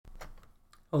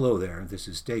Hello there, this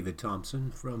is David Thompson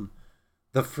from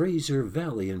the Fraser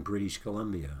Valley in British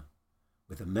Columbia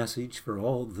with a message for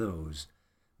all those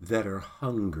that are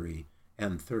hungry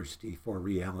and thirsty for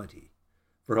reality,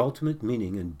 for ultimate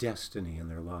meaning and destiny in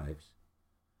their lives.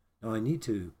 Now, I need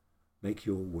to make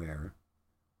you aware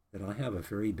that I have a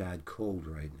very bad cold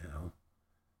right now.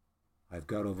 I've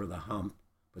got over the hump,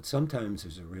 but sometimes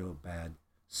there's a real bad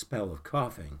spell of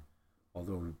coughing,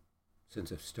 although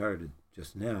since I've started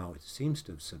just now, it seems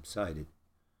to have subsided.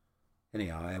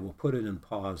 Anyhow, I will put it in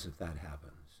pause if that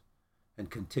happens and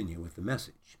continue with the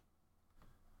message.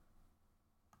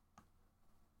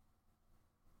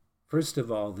 First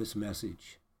of all, this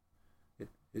message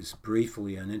is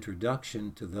briefly an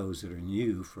introduction to those that are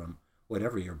new from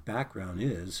whatever your background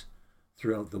is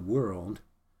throughout the world.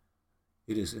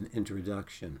 It is an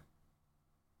introduction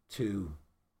to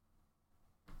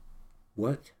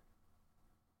what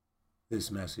this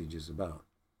message is about.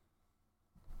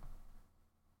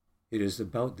 It is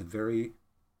about the very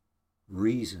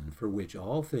reason for which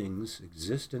all things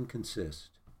exist and consist,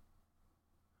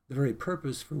 the very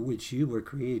purpose for which you were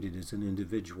created as an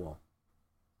individual.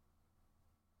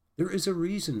 There is a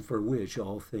reason for which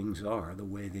all things are the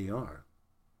way they are.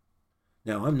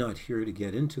 Now, I'm not here to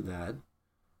get into that,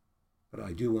 but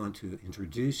I do want to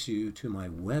introduce you to my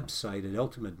website at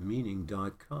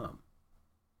ultimatemeaning.com.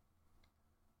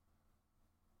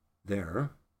 There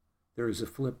is a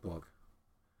flip book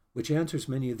which answers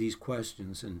many of these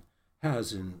questions and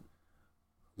has in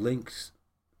links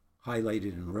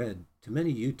highlighted in red to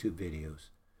many YouTube videos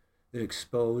that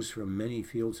expose from many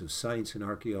fields of science and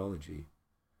archaeology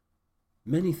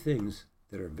many things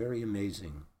that are very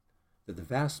amazing that the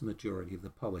vast majority of the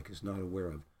public is not aware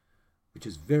of, which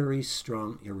is very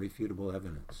strong, irrefutable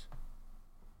evidence.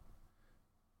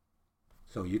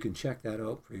 So you can check that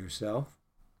out for yourself.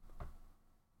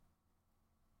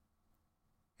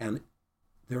 And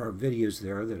there are videos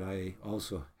there that I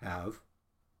also have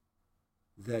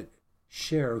that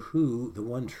share who the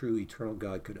one true eternal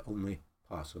God could only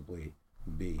possibly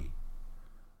be.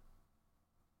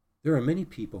 There are many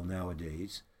people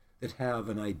nowadays that have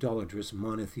an idolatrous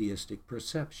monotheistic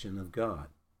perception of God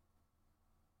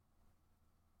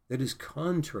that is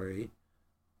contrary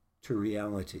to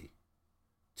reality,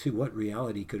 to what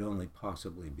reality could only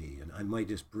possibly be. And I might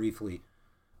just briefly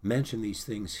mention these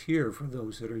things here for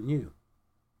those that are new.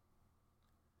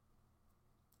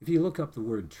 If you look up the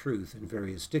word truth in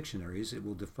various dictionaries, it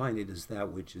will define it as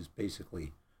that which is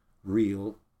basically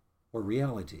real or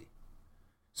reality.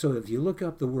 So if you look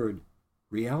up the word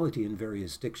reality in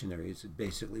various dictionaries, it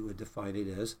basically would define it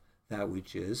as that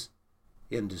which is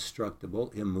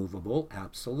indestructible, immovable,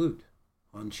 absolute,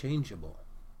 unchangeable.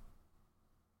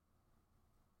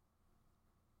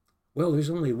 Well, there's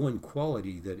only one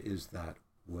quality that is that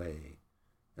way,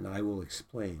 and I will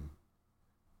explain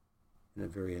in a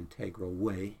very integral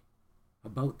way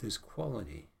about this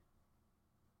quality.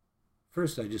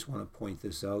 First, I just want to point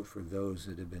this out for those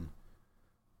that have been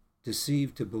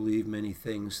deceived to believe many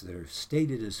things that are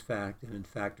stated as fact and in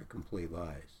fact are complete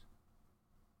lies,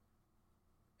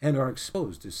 and are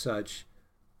exposed as such,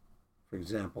 for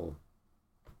example,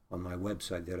 on my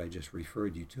website that I just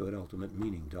referred you to at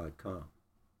ultimatemeaning.com.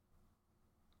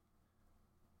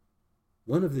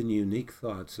 One of the unique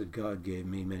thoughts that God gave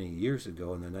me many years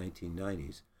ago in the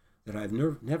 1990s that I've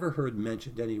never heard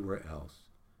mentioned anywhere else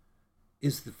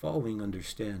is the following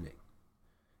understanding.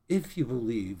 If you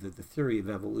believe that the theory of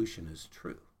evolution is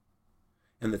true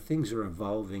and that things are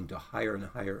evolving to higher and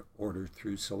higher order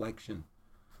through selection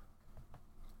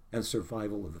and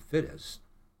survival of the fittest,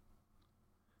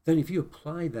 then if you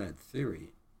apply that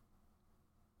theory,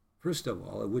 first of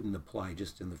all, it wouldn't apply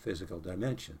just in the physical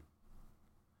dimension.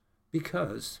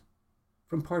 Because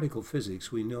from particle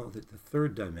physics, we know that the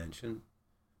third dimension,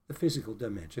 the physical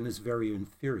dimension, is very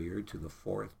inferior to the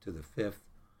fourth, to the fifth,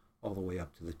 all the way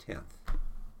up to the 10th.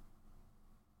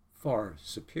 Far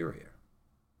superior.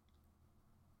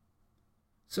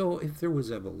 So if there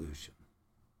was evolution,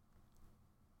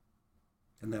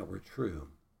 and that were true,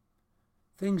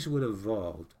 things would have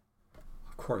evolved,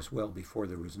 of course, well before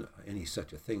there was any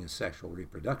such a thing as sexual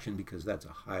reproduction, because that's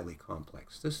a highly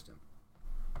complex system.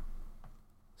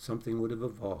 Something would have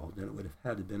evolved, and it would have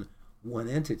had to have been one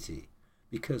entity,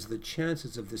 because the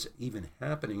chances of this even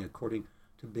happening, according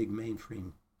to big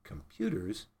mainframe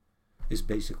computers, is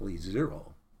basically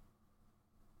zero.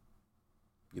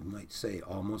 You might say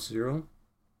almost zero,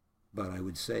 but I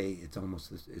would say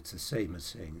it's the same as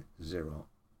saying zero,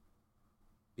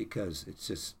 because it's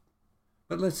just,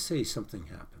 but let's say something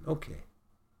happened. Okay.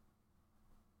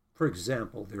 For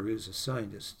example, there is a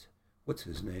scientist, what's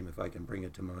his name, if I can bring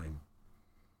it to mind?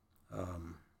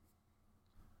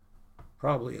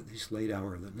 probably at this late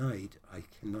hour of the night, I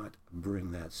cannot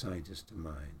bring that scientist to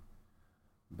mind.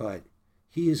 But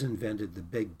he has invented the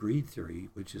big breed theory,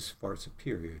 which is far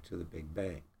superior to the Big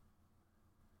Bang.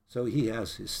 So he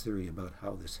has his theory about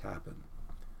how this happened.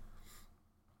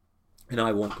 And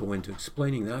I won't go into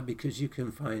explaining that because you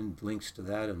can find links to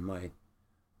that in my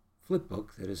flip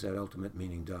book that is at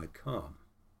ultimatemeaning.com.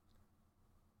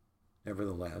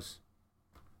 Nevertheless,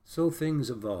 so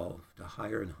things evolve to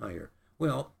higher and higher.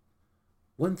 Well,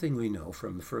 one thing we know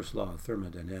from the first law of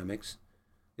thermodynamics,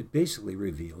 it basically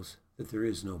reveals that there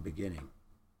is no beginning.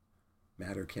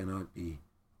 Matter cannot be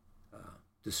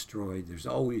destroyed. There's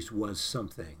always was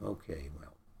something. Okay,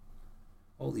 well,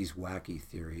 all these wacky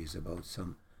theories about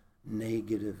some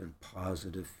negative and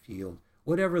positive field.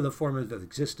 Whatever the form of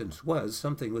existence was,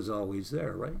 something was always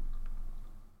there, right?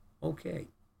 Okay.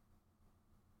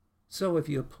 So if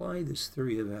you apply this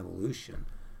theory of evolution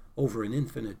over an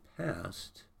infinite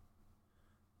past,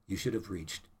 you should have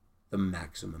reached the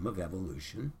maximum of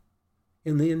evolution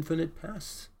in the infinite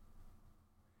past.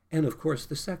 And of course,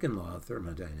 the second law of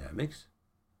thermodynamics,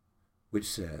 which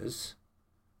says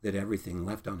that everything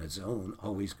left on its own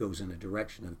always goes in a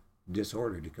direction of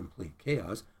disorder to complete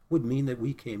chaos, would mean that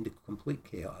we came to complete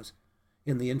chaos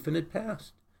in the infinite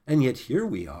past. And yet here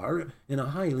we are in a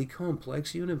highly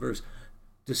complex universe,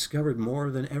 discovered more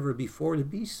than ever before to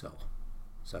be so,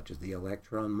 such as the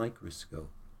electron microscope,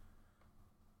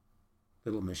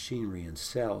 little machinery and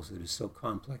cells that is so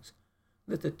complex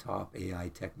that the top AI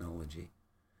technology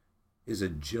is a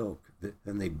joke,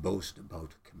 and they boast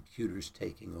about computers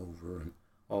taking over and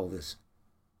all this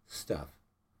stuff.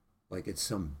 Like it's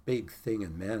some big thing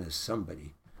and man is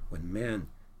somebody, when man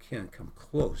can't come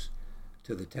close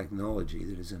to the technology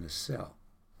that is in a cell.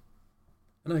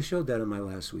 And I showed that in my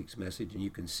last week's message, and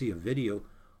you can see a video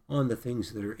on the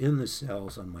things that are in the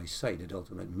cells on my site at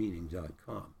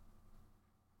ultimatemeaning.com.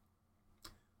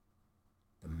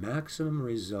 The maximum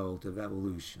result of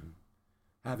evolution,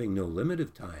 having no limit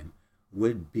of time,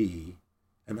 would be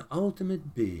an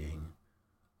ultimate being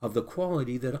of the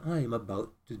quality that I am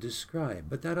about to describe.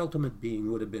 But that ultimate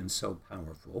being would have been so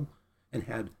powerful and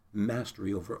had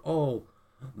mastery over all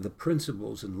the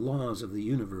principles and laws of the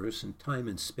universe and time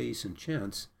and space and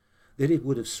chance that it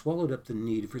would have swallowed up the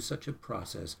need for such a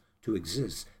process to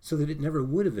exist, so that it never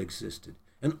would have existed.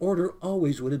 And order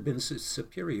always would have been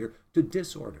superior to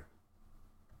disorder.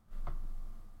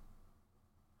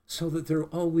 So that there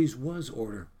always was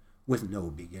order with no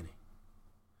beginning.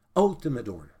 Ultimate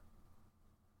order,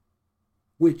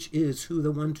 which is who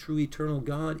the one true eternal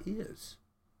God is.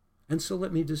 And so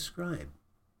let me describe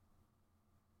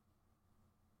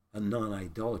a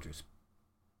non-idolatrous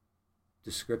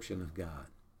description of God,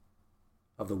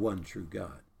 of the one true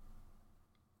God.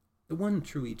 The one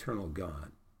true eternal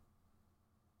God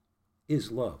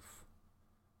is love.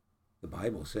 The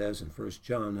Bible says in 1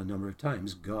 John a number of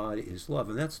times, God is love.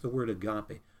 And that's the word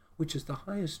agape, which is the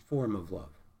highest form of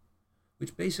love,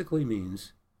 which basically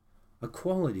means a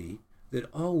quality that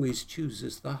always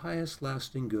chooses the highest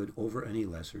lasting good over any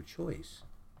lesser choice.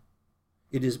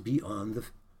 It is beyond the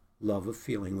love of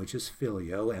feeling, which is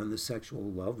phileo, and the sexual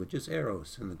love, which is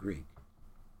eros in the Greek.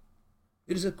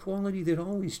 It is a quality that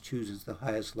always chooses the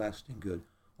highest lasting good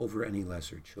over any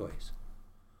lesser choice.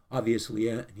 Obviously,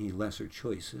 any lesser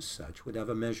choice as such would have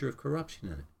a measure of corruption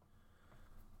in it.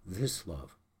 This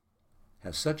love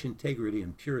has such integrity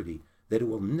and purity that it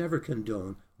will never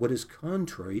condone what is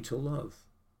contrary to love.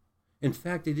 In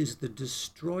fact, it is the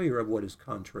destroyer of what is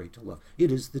contrary to love.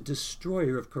 It is the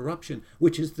destroyer of corruption,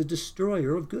 which is the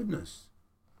destroyer of goodness.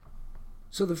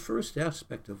 So the first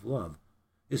aspect of love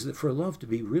is that for love to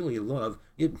be really love,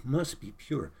 it must be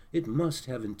pure. It must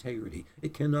have integrity.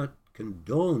 It cannot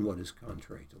condone what is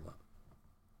contrary to love.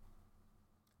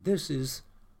 This is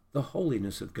the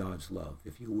holiness of God's love,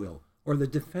 if you will, or the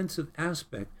defensive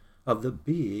aspect of the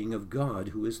being of God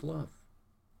who is love.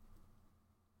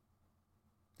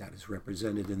 That is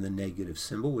represented in the negative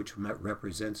symbol, which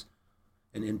represents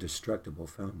an indestructible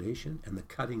foundation and the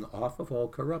cutting off of all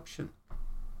corruption.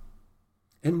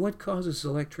 And what causes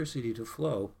electricity to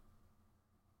flow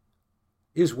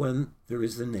is when there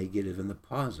is the negative and the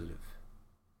positive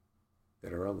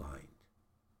that are aligned.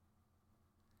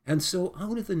 And so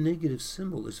out of the negative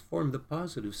symbol is formed the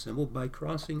positive symbol by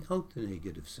crossing out the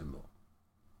negative symbol.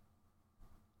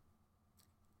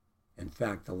 In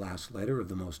fact, the last letter of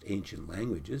the most ancient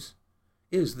languages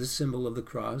is the symbol of the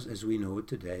cross as we know it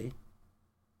today.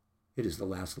 It is the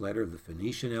last letter of the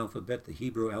Phoenician alphabet, the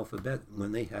Hebrew alphabet,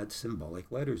 when they had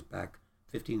symbolic letters back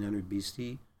 1500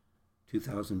 BC,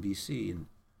 2000 BC, and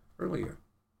earlier.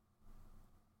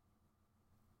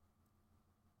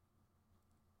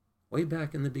 way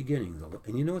back in the beginning.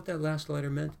 And you know what that last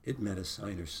letter meant? It meant a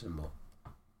sign or symbol.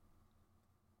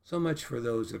 So much for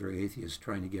those that are atheists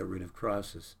trying to get rid of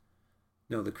crosses.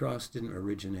 No, the cross didn't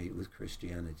originate with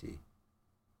Christianity,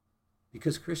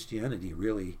 because Christianity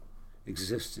really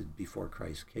existed before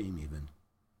Christ came even,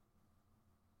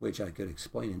 which I could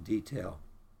explain in detail.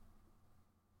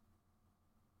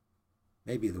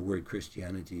 Maybe the word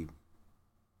Christianity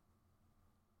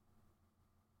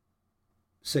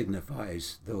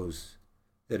signifies those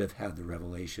that have had the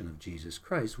revelation of Jesus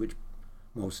Christ, which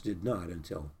most did not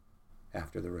until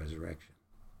after the resurrection.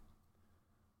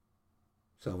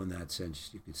 So in that sense,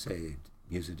 you could say,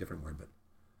 use a different word, but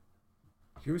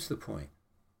here's the point.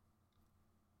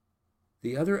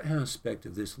 The other aspect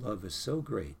of this love is so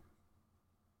great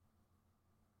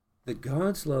that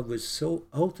God's love was so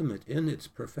ultimate in its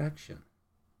perfection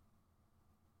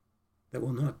that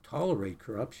will not tolerate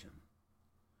corruption,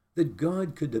 that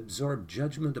God could absorb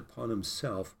judgment upon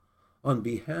himself on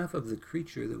behalf of the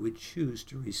creature that would choose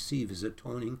to receive his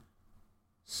atoning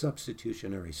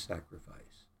substitutionary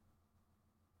sacrifice,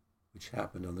 which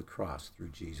happened on the cross through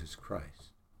Jesus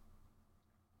Christ.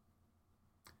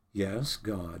 Yes,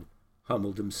 God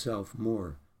humbled himself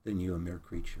more than you, a mere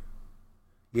creature.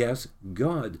 Yes,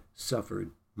 God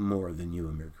suffered more than you,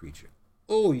 a mere creature.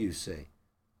 Oh, you say,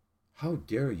 how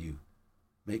dare you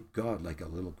make God like a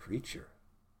little creature?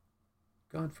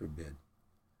 God forbid.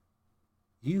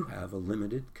 You have a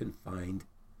limited, confined,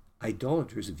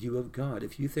 idolatrous view of God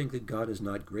if you think that God is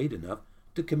not great enough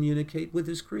to communicate with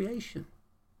his creation.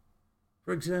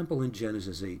 For example, in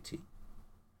Genesis 18,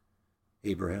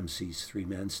 Abraham sees three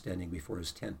men standing before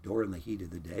his tent door in the heat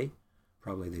of the day.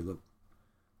 Probably they look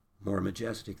more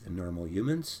majestic than normal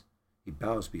humans. He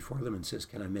bows before them and says,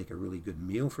 "Can I make a really good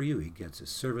meal for you?" He gets a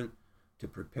servant to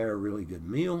prepare a really good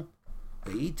meal.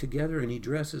 They eat together, and he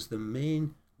dresses the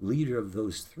main leader of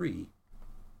those three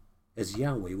as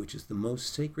Yahweh, which is the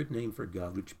most sacred name for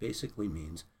God, which basically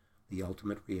means the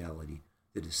ultimate reality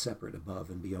that is separate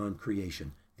above and beyond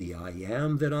creation, the I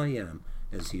am that I am,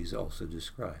 as he is also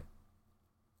described,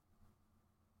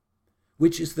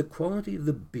 which is the quality of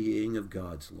the being of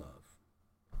God's love.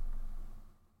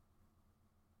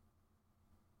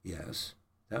 Yes,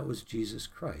 that was Jesus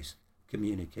Christ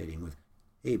communicating with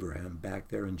Abraham back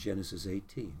there in Genesis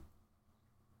 18.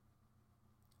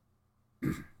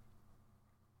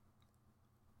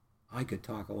 I could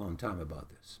talk a long time about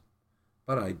this,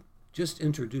 but I'm just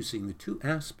introducing the two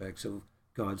aspects of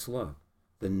God's love.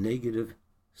 The negative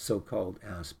so-called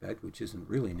aspect, which isn't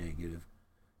really negative,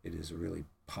 it is a really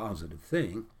positive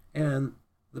thing, and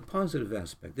the positive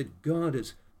aspect, that God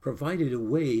has provided a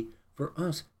way for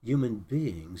us human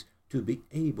beings to be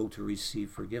able to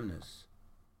receive forgiveness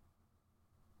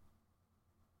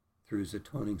through his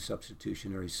atoning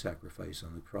substitutionary sacrifice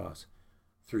on the cross,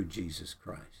 through Jesus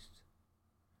Christ.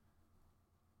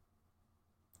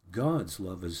 God's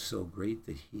love is so great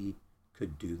that he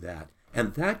could do that.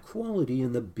 And that quality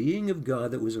in the being of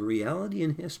God that was a reality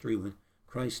in history when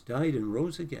Christ died and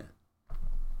rose again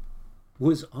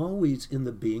was always in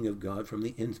the being of God from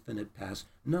the infinite past,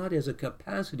 not as a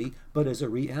capacity, but as a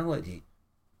reality.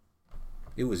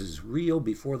 It was as real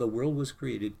before the world was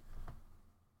created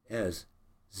as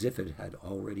if it had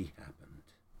already happened.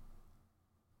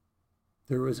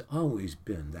 There has always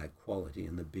been that quality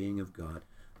in the being of God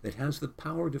that has the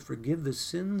power to forgive the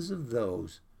sins of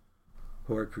those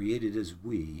who are created as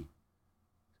we,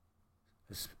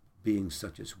 as beings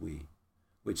such as we,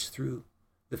 which through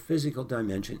the physical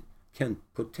dimension can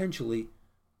potentially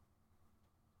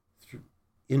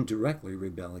indirectly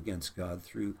rebel against God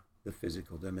through the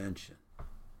physical dimension,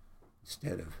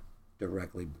 instead of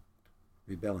directly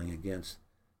rebelling against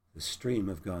the stream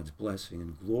of God's blessing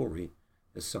and glory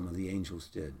as some of the angels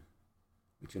did,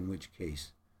 in which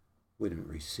case wouldn't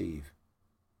receive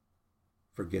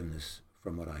forgiveness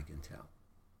from what I can tell.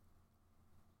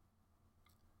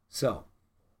 So,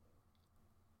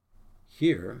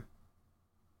 here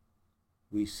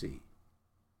we see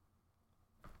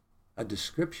a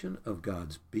description of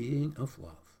God's being of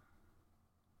love.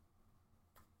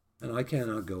 And I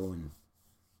cannot go and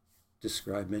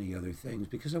describe many other things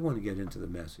because I want to get into the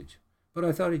message. But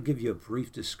I thought I'd give you a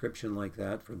brief description like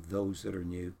that for those that are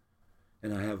new.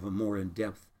 And I have a more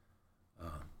in-depth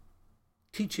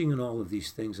teaching on all of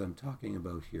these things I'm talking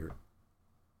about here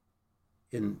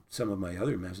in some of my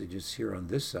other messages here on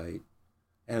this site,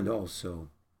 and also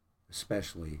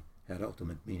especially at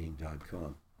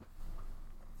ultimatemeaning.com.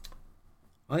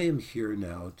 I am here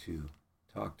now to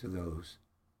talk to those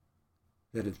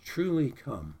that have truly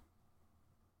come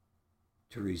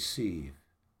to receive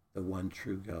the one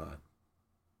true God,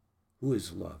 who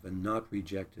is love, and not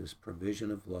reject his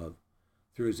provision of love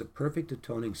through his perfect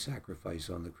atoning sacrifice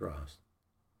on the cross.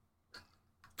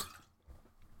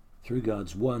 Through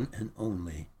God's one and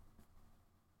only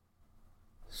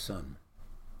Son.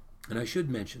 And I should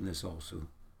mention this also,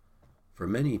 for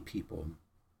many people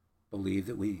believe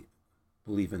that we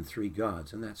believe in three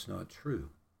gods, and that's not true.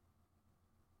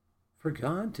 For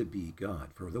God to be God,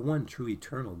 for the one true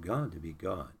eternal God to be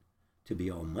God, to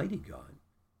be Almighty God,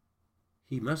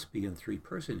 he must be in three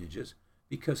personages,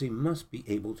 because he must be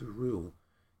able to rule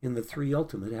in the three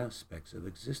ultimate aspects of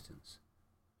existence,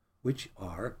 which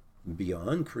are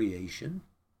beyond creation,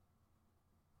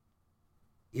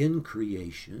 in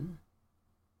creation.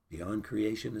 Beyond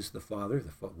creation is the Father.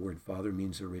 The word Father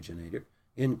means originator.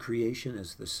 In creation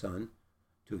is the Son,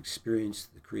 to experience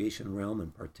the creation realm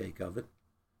and partake of it,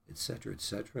 etc.,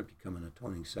 become an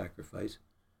atoning sacrifice.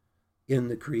 In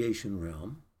the creation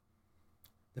realm,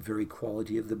 the very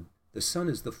quality of the Son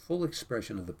is the full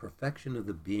expression of the perfection of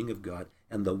the being of God,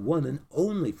 and the one and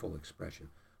only full expression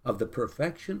of the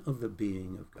perfection of the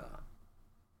being of God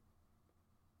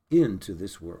into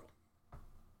this world.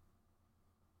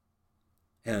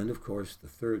 And, of course, the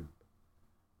third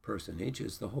personage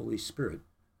is the Holy Spirit,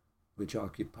 which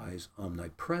occupies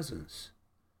omnipresence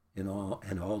in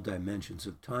all dimensions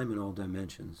of time and all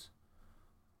dimensions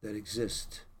that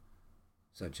exist,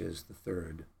 such as the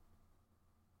third,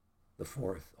 the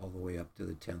fourth, all the way up to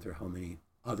the 10th, or how many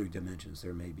other dimensions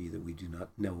there may be that we do not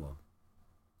know of.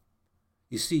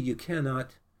 You see, you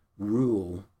cannot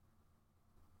rule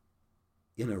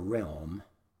in a realm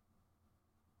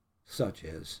such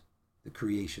as the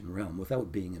creation realm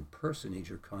without being in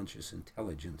personage or conscious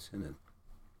intelligence in it.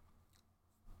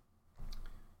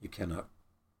 You cannot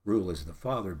rule as the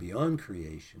Father beyond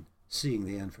creation, seeing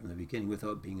the end from the beginning,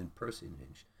 without being in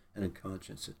personage and in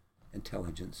conscious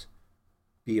intelligence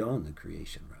beyond the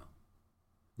creation realm,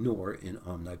 nor in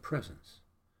omnipresence.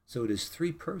 So it is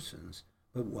three persons,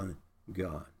 but one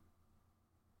God.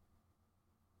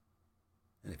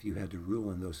 And if you had to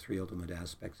rule in those three ultimate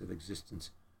aspects of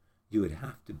existence, you would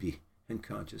have to be in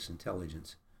conscious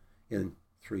intelligence in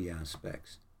three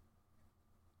aspects,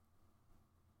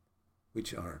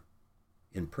 which are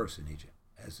in personage,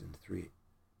 as in three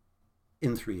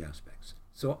aspects.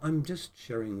 So I'm just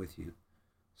sharing with you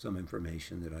some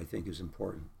information that I think is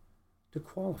important to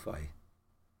qualify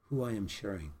who I am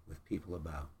sharing with people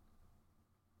about.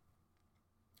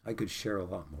 I could share a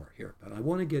lot more here, but I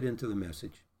want to get into the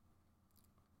message.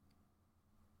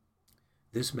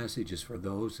 This message is for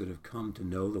those that have come to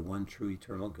know the one true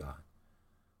eternal God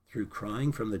through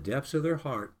crying from the depths of their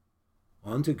heart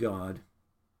unto God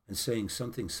and saying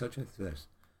something such as this: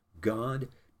 God,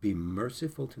 be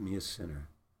merciful to me, a sinner.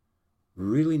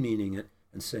 Really meaning it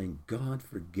and saying, God,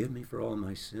 forgive me for all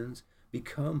my sins.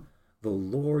 Become the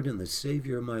Lord and the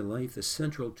Savior of my life, the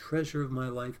central treasure of my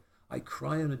life. I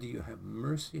cry unto you, have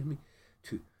mercy on me,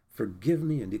 to forgive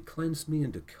me and to cleanse me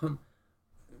and to come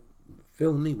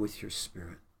fill me with your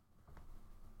Spirit.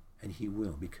 And he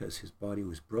will, because his body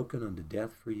was broken unto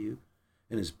death for you,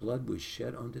 and his blood was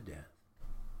shed unto death.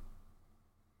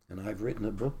 And I've written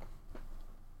a book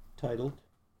titled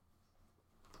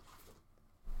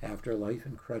Afterlife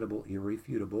Incredible,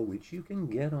 Irrefutable, which you can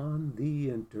get on the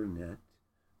internet,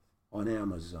 on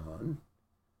Amazon,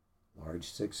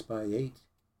 large 6x8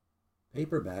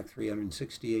 paperback,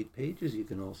 368 pages. You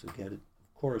can also get it,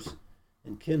 of course,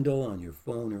 in Kindle, on your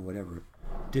phone, or whatever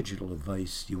digital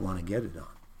device you want to get it on.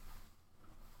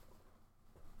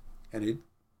 And it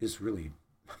is really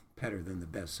better than the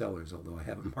bestsellers, although I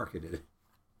haven't marketed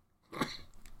it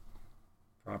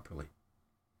properly.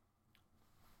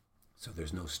 So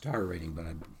there's no star rating, but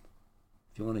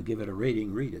if you want to give it a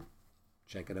rating, read it.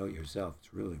 Check it out yourself. It's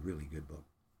a really, really good book.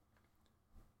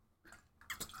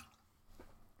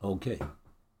 Okay.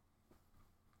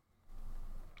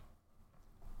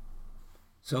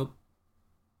 So,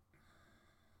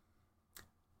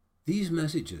 these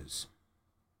messages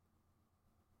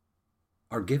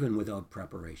are given without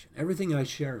preparation. Everything I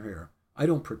share here, I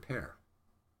don't prepare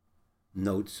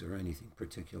notes or anything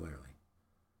particularly,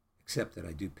 except that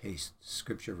I do paste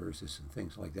scripture verses and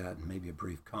things like that, and maybe a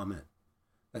brief comment.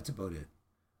 That's about it.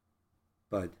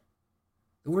 But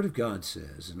the Word of God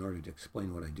says, in order to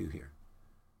explain what I do here,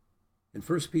 in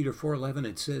 1 Peter 4:11,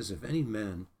 it says, if any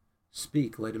man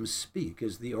speak, let him speak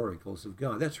as the oracles of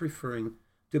God. That's referring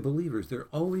to believers. They're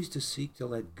always to seek to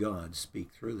let God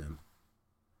speak through them,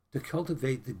 to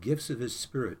cultivate the gifts of his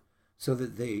Spirit so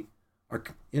that they are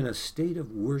in a state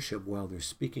of worship while they're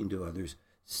speaking to others,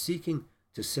 seeking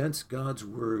to sense God's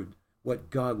word, what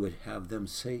God would have them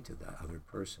say to that other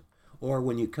person. Or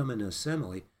when you come in an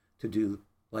assembly, to do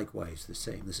likewise the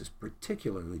same. This is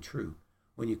particularly true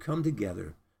when you come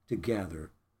together to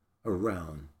gather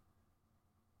around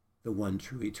the one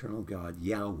true eternal God,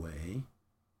 Yahweh,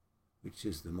 which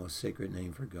is the most sacred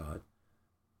name for God,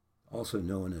 also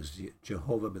known as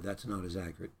Jehovah, but that's not as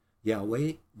accurate.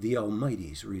 Yahweh, the Almighty,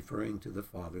 is referring to the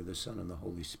Father, the Son, and the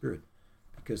Holy Spirit,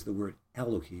 because the word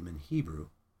Elohim in Hebrew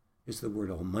is the word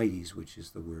Almighty's, which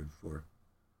is the word for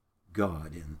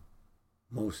God. In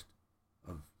most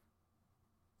of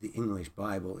the English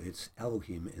Bible, it's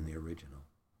Elohim in the original.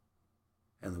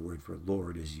 And the word for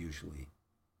Lord is usually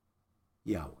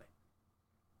Yahweh,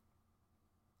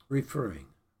 referring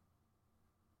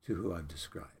to who I've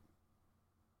described.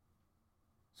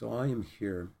 So I am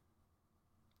here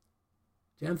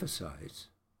to emphasize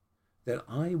that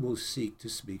I will seek to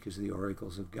speak as the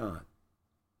oracles of God.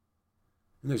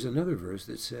 And there's another verse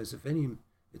that says,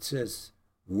 it says,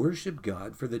 worship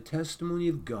God, for the testimony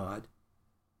of God,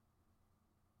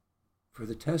 for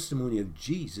the testimony of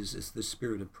Jesus is the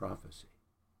spirit of prophecy.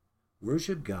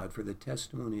 Worship God, for the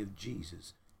testimony of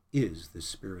Jesus is the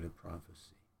spirit of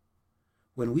prophecy.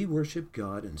 When we worship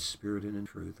God in spirit and in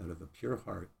truth, out of a pure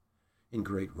heart, in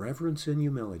great reverence and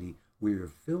humility, we are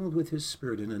filled with his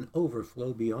spirit in an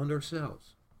overflow beyond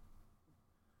ourselves,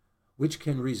 which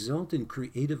can result in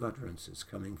creative utterances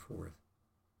coming forth,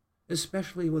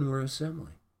 especially when we're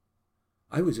assembling.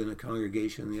 I was in a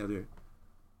congregation the other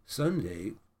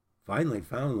Sunday, finally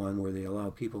found one where they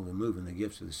allow people to move in the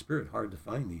gifts of the Spirit, hard to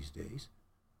find these days.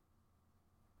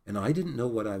 And I didn't know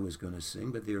what I was going to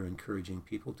sing, but they were encouraging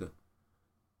people to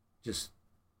just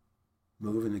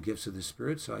move in the gifts of the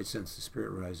Spirit, so I sensed the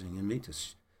Spirit rising in me to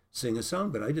sing a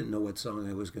song, but I didn't know what song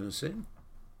I was going to sing.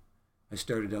 I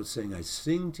started out saying, I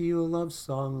sing to you a love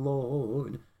song,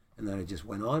 Lord. And then I just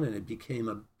went on, and it became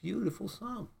a beautiful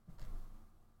song.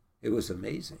 It was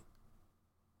amazing.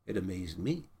 It amazed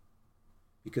me.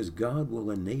 Because God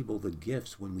will enable the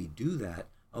gifts when we do that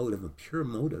out of a pure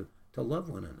motive to love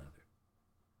one another,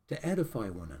 to edify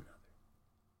one another.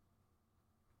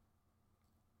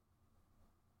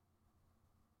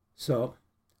 So,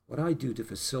 what I do to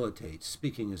facilitate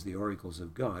speaking as the oracles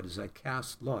of God is I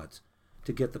cast lots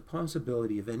to get the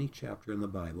possibility of any chapter in the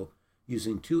Bible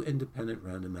using 2 independent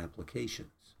random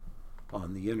applications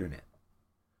on the internet.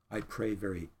 I pray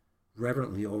very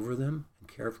reverently over them and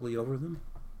carefully over them,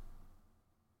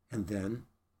 and then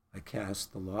I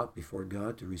cast the lot before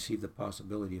God to receive the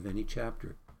possibility of any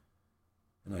chapter.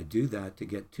 And I do that to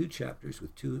get 2 chapters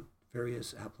with 2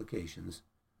 various applications,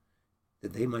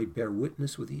 that they might bear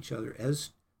witness with each other as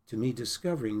to me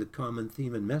discovering the common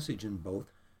theme and message in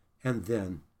both. And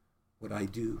then what I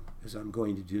do, as I'm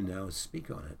going to do now, is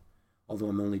speak on it. Although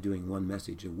I'm only doing 1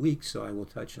 message a week, so I will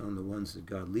touch on the ones that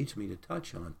God leads me to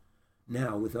touch on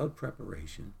now without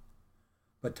preparation.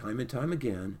 But time and time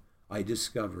again, I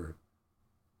discover,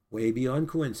 way beyond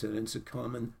coincidence, a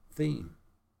common theme.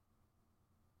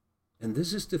 And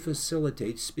this is to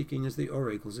facilitate speaking as the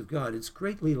oracles of God. It's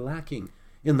greatly lacking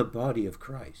in the body of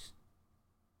Christ.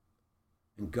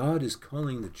 And God is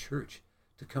calling the church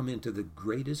to come into the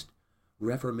greatest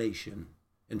reformation,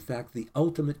 in fact, the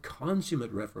ultimate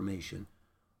consummate reformation,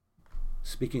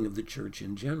 speaking of the church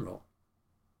in general.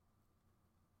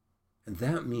 And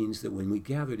that means that when we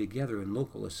gather together in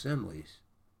local assemblies,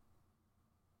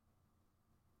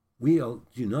 we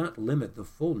do not limit the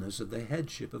fullness of the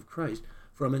headship of Christ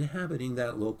from inhabiting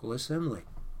that local assembly.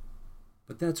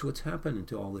 But that's what's happening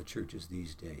to all the churches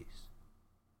these days.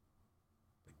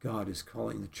 But God is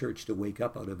calling the church to wake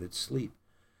up out of its sleep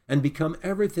and become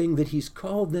everything that he's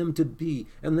called them to be.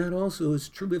 And that also is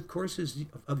true, of course,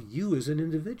 of you as an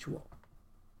individual.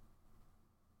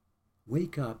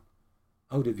 Wake up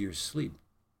out of your sleep.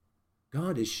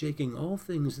 God is shaking all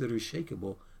things that are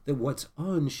shakeable, that what's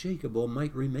unshakable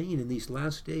might remain in these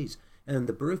last days. And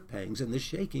the birth pangs and the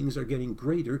shakings are getting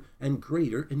greater and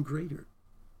greater and greater.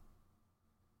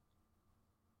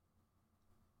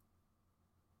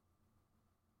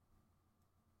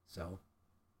 So,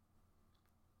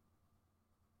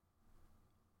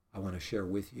 I want to share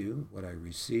with you what I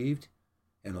received,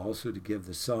 and also to give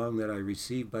the song that I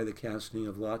received by the casting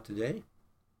of lot today.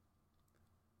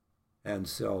 And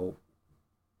so,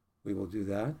 we will do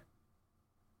that,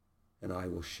 and I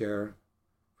will share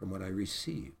from what I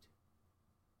received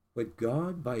what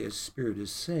God, by his Spirit,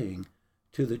 is saying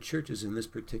to the churches in this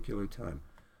particular time.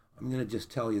 I'm going to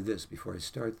just tell you this before I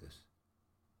start this.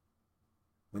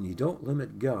 When you don't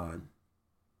limit God,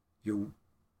 you're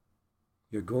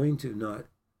going to not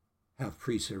have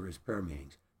pre-service prayer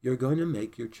meetings. You're going to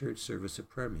make your church service a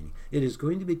prayer meeting. It is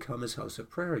going to become his house of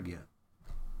prayer again.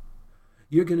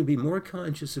 You're going to be more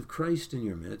conscious of Christ in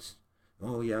your midst,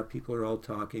 Oh yeah, people are all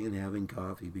talking and having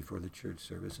coffee before the church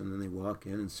service, and then they walk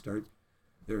in and start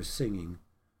their singing.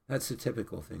 That's the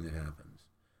typical thing that happens.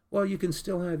 Well, you can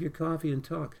still have your coffee and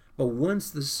talk, but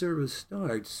once the service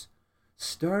starts,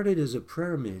 start it as a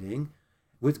prayer meeting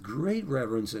with great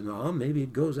reverence and awe. Maybe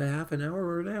it goes a half an hour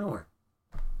or an hour.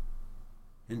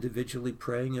 Individually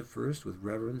praying at first with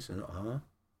reverence and awe.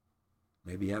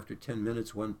 Maybe after 10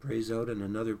 minutes, one prays out and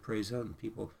another prays out, and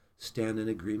people stand in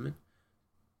agreement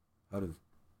out of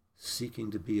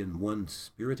seeking to be in one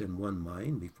spirit and one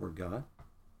mind before God.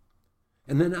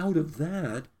 And then out of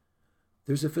that,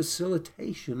 there's a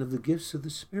facilitation of the gifts of the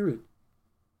Spirit,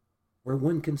 where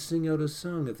one can sing out a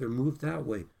song if they're moved that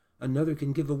way. Another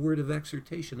can give a word of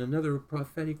exhortation, another a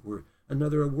prophetic word,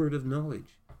 another a word of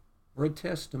knowledge, or a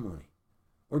testimony,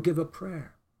 or give a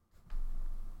prayer.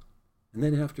 And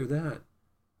then after that,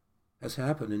 has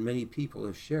happened, and many people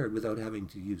have shared without having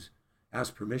to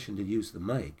ask permission to use the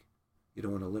mic. You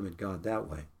don't want to limit God that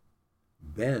way.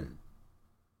 Then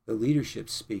the leadership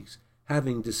speaks,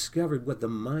 having discovered what the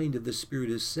mind of the Spirit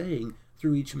is saying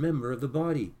through each member of the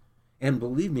body. And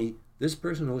believe me, this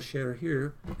person will share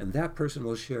here, and that person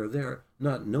will share there,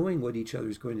 not knowing what each other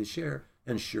is going to share,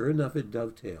 and sure enough, it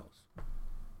dovetails.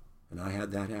 And I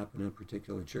had that happen in a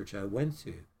particular church I went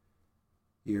to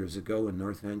years ago in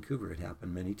North Vancouver. It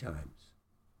happened many times.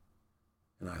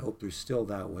 And I hope they're still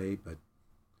that way, but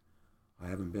I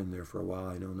haven't been there for a while.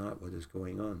 I know not what is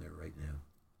going on there right now.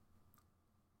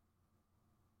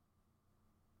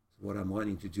 So what I'm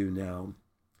wanting to do now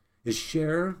is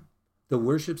share the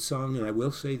worship song, and I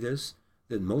will say this,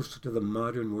 that most of the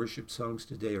modern worship songs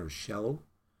today are shallow,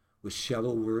 with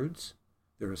shallow words.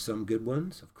 There are some good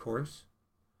ones, of course,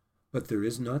 but there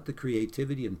is not the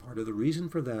creativity, and part of the reason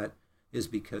for that is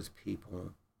because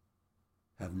people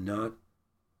have not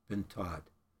been taught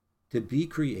to be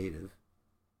creative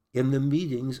in the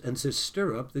meetings and to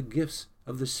stir up the gifts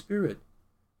of the Spirit.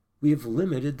 We have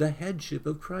limited the headship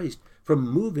of Christ from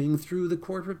moving through the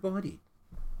corporate body.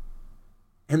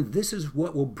 And this is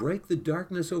what will break the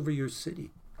darkness over your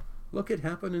city. Look, it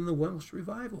happened in the Welsh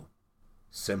revival.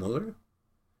 Similar,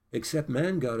 except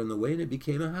man got in the way and it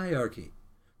became a hierarchy.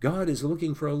 God is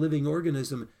looking for a living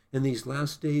organism in these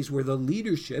last days where the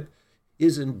leadership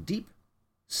is in deep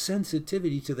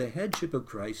sensitivity to the headship of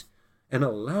Christ and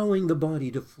allowing the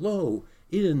body to flow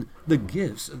in the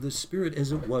gifts of the Spirit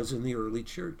as it was in the early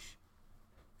church,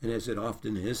 and as it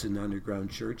often is in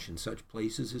underground church in such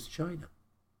places as China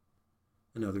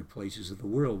and other places of the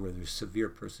world where there's severe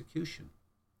persecution.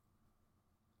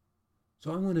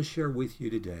 So I want to share with you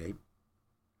today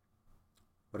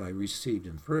what I received.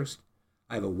 And first,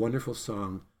 I have a wonderful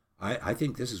song. I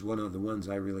think this is one of the ones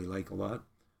I really like a lot,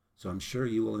 so I'm sure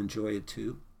you will enjoy it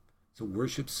too. It's a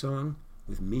worship song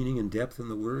with meaning and depth in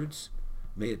the words.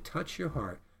 May it touch your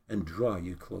heart and draw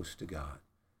you close to God.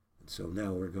 And so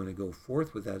now we're going to go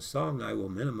forth with that song. I will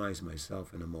minimize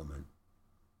myself in a moment.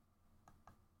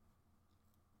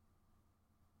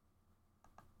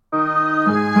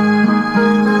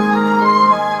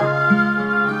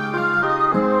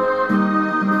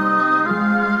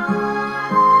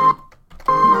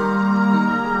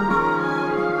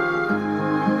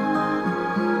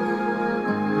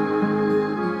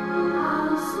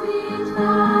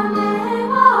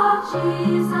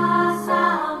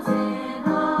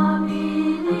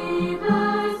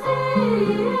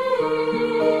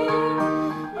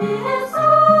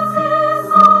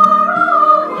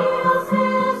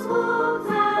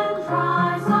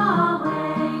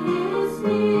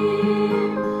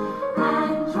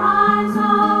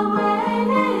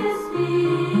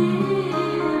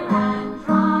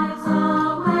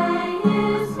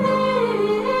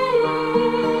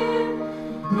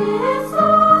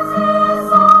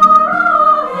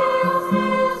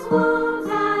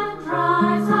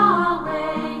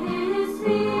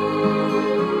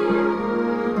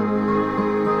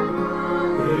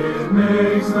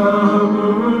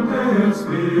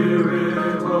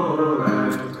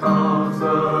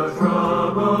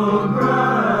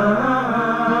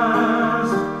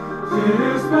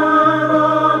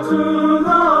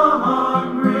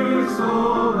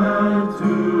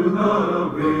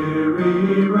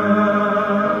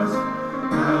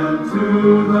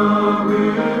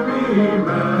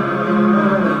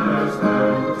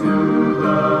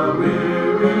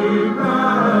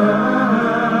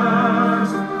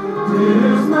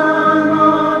 Is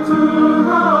man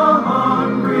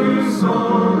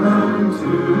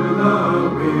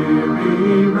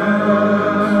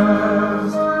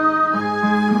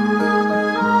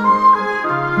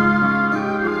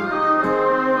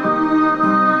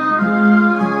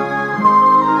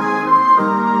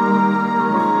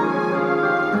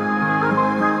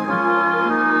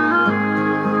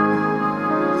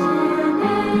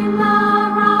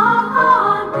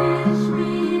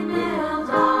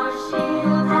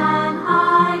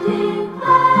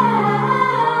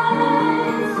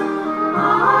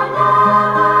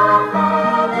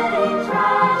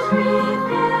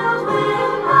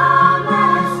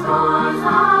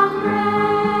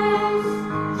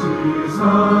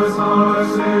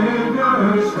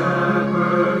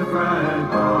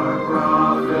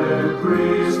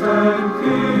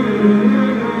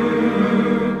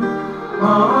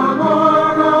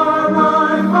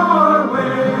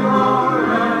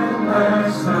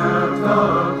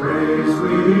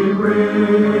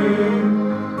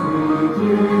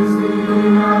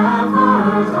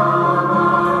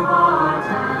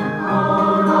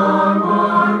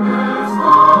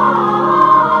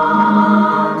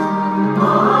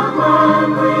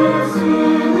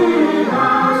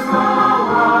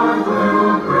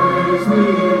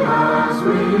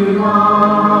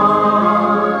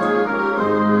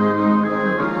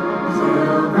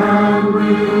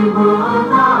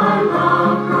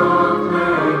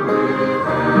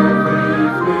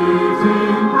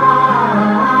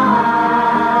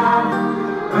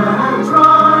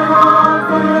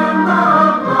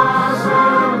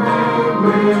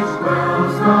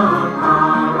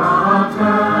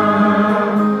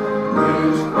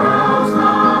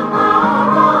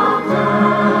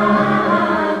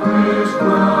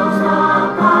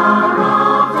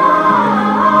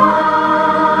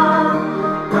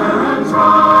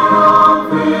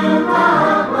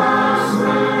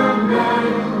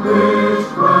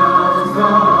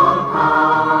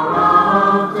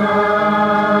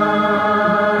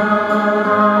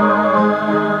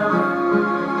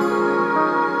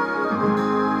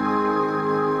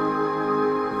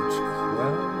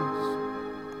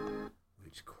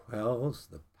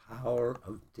The power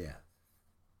of death.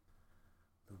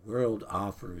 The world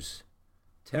offers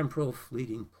temporal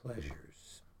fleeting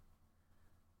pleasures,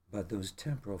 but those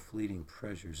temporal fleeting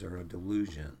pleasures are a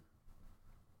delusion.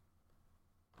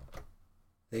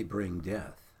 They bring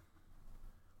death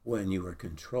when you are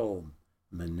controlled,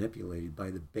 manipulated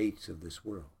by the baits of this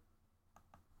world.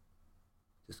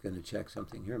 Just going to check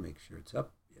something here, make sure it's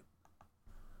up. Yep.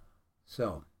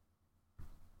 So,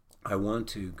 I want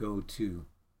to go to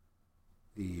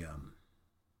the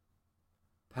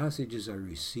passages I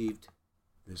received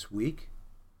this week.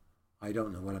 I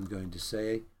don't know what I'm going to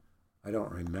say. I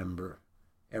don't remember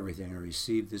everything I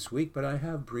received this week, but I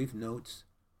have brief notes.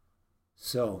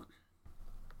 So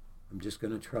I'm just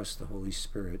going to trust the Holy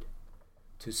Spirit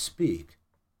to speak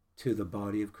to the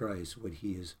body of Christ what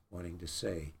he is wanting to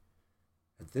say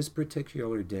at this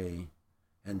particular day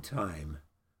and time,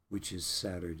 which is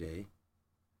Saturday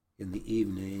in the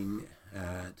evening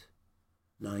at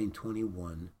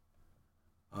 9:21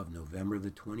 of November the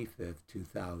 25th,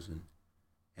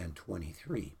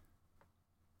 2023.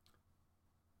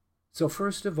 So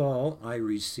first of all, I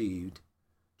received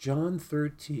John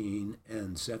 13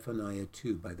 and Zephaniah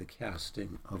 2 by the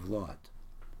casting of lot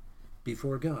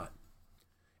before God.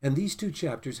 And these two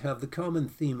chapters have the common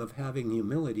theme of having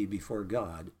humility before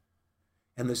God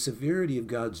and the severity of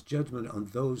God's judgment on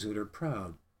those that are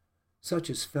proud, such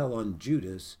as fell on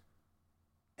Judas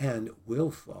and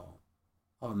will fall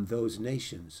on those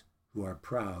nations who are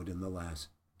proud in the last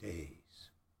days.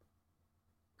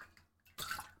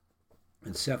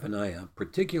 And Zephaniah,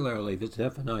 particularly the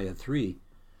Zephaniah 3,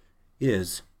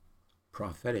 is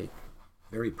prophetic,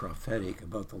 very prophetic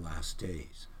about the last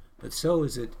days. But so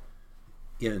is it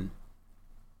in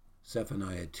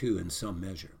Zephaniah 2 in some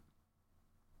measure.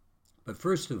 But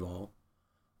first of all,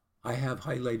 I have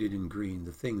highlighted in green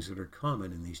the things that are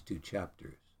common in these two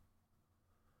chapters.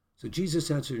 So Jesus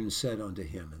answered and said unto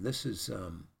him, and this is,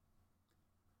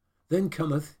 Then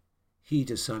cometh he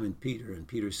to Simon Peter, and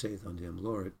Peter saith unto him,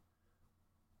 Lord,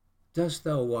 dost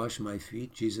thou wash my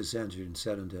feet? Jesus answered and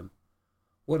said unto him,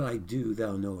 What I do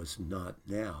thou knowest not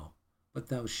now, but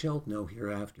thou shalt know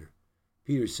hereafter.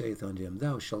 Peter saith unto him,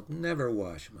 Thou shalt never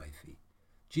wash my feet.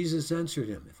 Jesus answered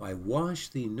him, If I wash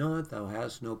thee not, thou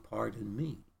hast no part in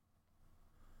me.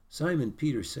 Simon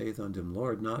Peter saith unto him,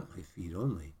 Lord, not my feet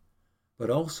only, but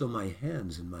also my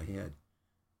hands and my head.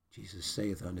 Jesus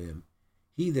saith unto him,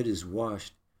 He that is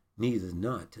washed needeth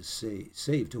not to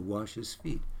save to wash his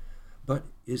feet, but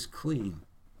is clean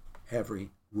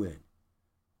every whit.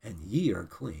 And ye are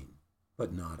clean,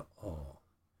 but not all.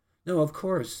 Now, of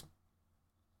course,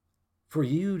 for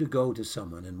you to go to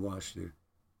someone and wash their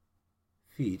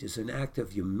feet is an act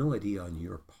of humility on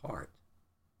your part.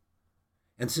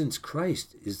 And since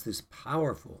Christ is this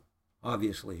powerful,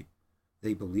 obviously,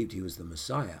 they believed he was the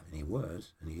Messiah, and he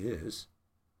was, and he is.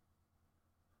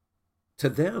 To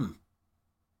them,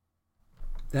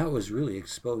 that was really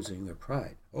exposing their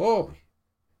pride. Oh,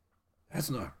 that's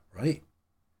not right.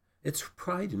 It's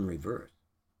pride in reverse.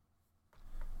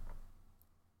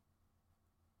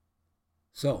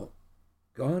 So,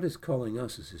 God is calling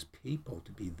us as his people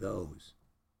to be those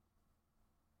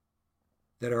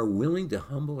that are willing to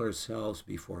humble ourselves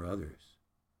before others.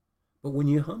 But when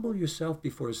you humble yourself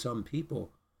before some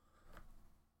people,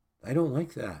 I don't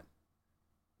like that,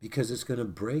 because it's going to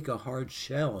break a hard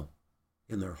shell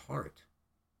in their heart.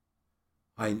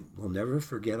 I will never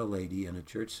forget a lady in a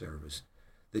church service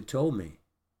that told me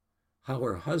how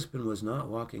her husband was not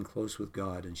walking close with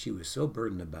God, and she was so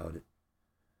burdened about it.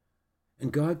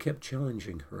 And God kept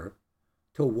challenging her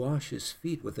to wash his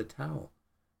feet with a towel,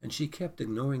 and she kept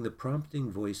ignoring the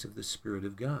prompting voice of the Spirit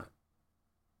of God.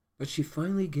 But she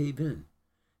finally gave in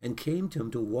and came to him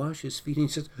to wash his feet. And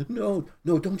he says, no,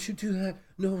 don't you do that.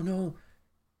 No.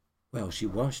 Well, she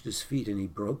washed his feet, and he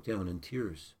broke down in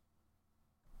tears.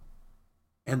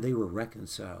 And they were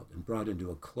reconciled and brought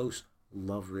into a close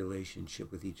love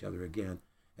relationship with each other again.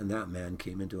 And that man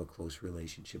came into a close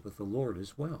relationship with the Lord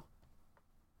as well.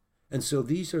 And so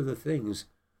these are the things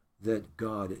that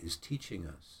God is teaching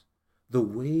us. The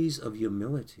ways of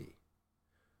humility.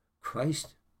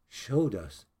 Christ showed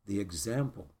us the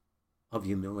example of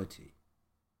humility.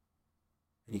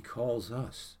 And he calls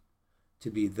us to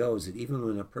be those that even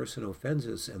when a person offends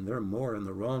us and they're more in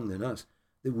the wrong than us,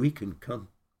 that we can come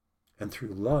and through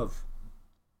love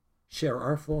share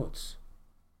our faults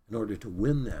in order to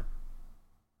win them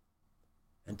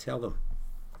and tell them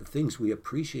the things we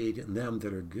appreciate in them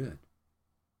that are good.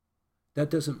 That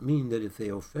doesn't mean that if they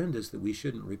offend us that we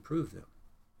shouldn't reprove them.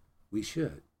 We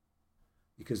should.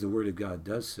 Because the Word of God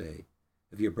does say,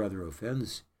 if your brother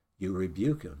offends, you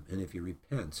rebuke him, and if he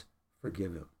repents,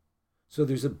 forgive him. So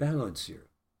there's a balance here.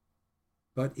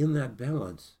 But in that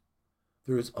balance,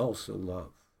 there is also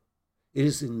love. It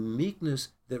is in meekness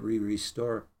that we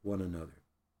restore one another.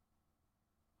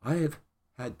 I have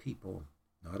had people,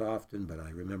 not often, but I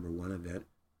remember one event,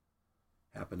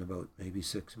 happened about maybe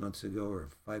 6 months ago or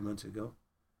 5 months ago,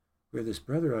 where this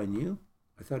brother I knew,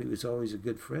 I thought he was always a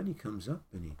good friend. He comes up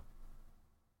and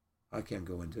I can't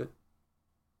go into it,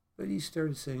 but he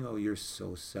started saying, oh, you're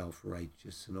so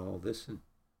self-righteous and all this, and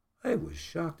I was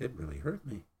shocked. It really hurt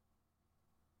me.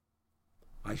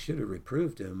 I should have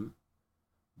reproved him,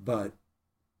 but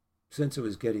since it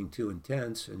was getting too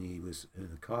intense and he was in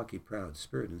a cocky, proud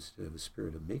spirit instead of a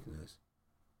spirit of meekness,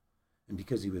 and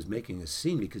because he was making a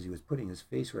scene, because he was putting his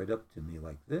face right up to me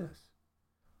like this,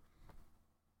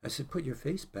 I said, put your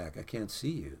face back. I can't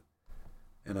see you.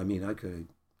 And I mean, I could have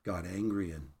got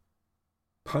angry and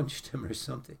punched him or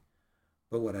something.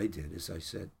 But what I did is I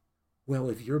said, well,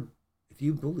 if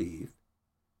you believe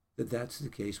that that's the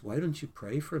case, why don't you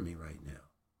pray for me right now?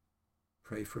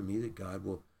 Pray for me that God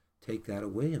will take that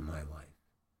away in my life.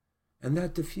 And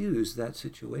that diffused that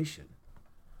situation.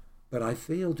 But I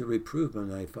failed to reprove him,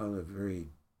 and I found a very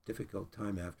difficult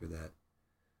time after that,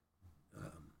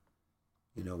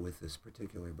 with this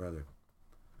particular brother,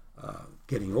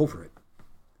 getting over it.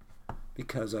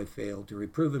 Because I failed to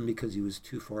reprove him because he was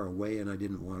too far away and I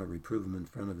didn't want to reprove him in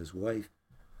front of his wife.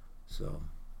 So,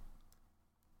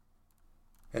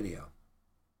 anyhow,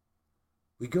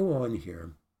 we go on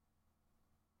here.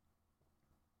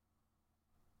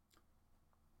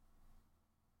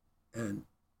 And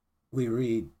we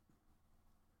read,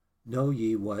 know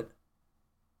ye what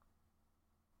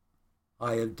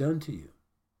I have done to you?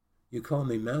 You call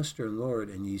me Master and Lord,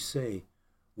 and ye say,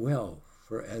 well,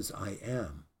 for as I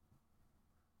am.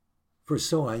 For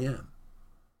so I am.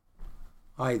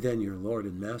 I then, your Lord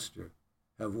and Master,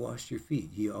 have washed your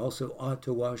feet. Ye also ought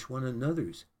to wash one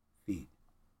another's feet.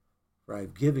 For I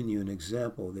have given you an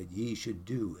example that ye should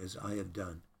do as I have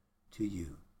done to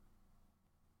you.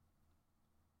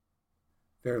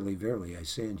 Verily, verily, I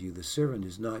say unto you, the servant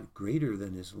is not greater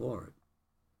than his Lord,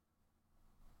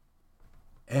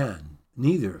 and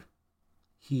neither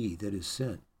he that is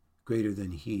sent greater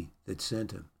than he that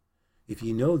sent him. If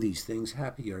ye know these things,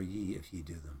 happy are ye if ye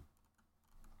do them.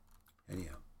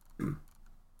 Anyhow.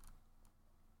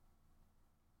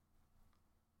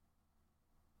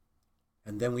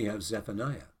 And then we have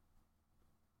Zephaniah.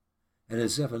 And in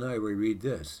Zephaniah we read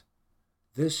this,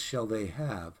 this shall they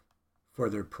have for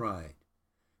their pride,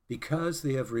 because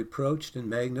they have reproached and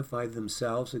magnified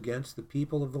themselves against the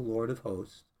people of the Lord of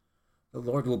hosts. The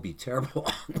Lord will be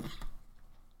terrible.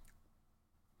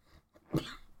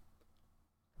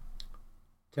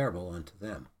 Terrible unto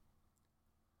them.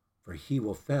 For he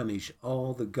will famish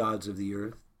all the gods of the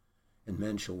earth, and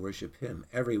men shall worship him,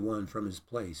 every one from his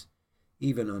place,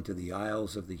 even unto the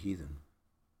isles of the heathen.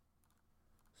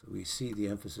 So we see the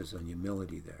emphasis on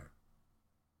humility there.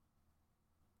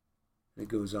 And it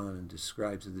goes on and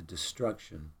describes the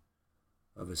destruction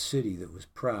of a city that was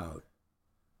proud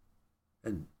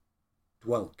and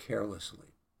dwelt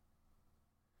carelessly.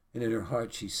 And in her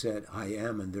heart she said, I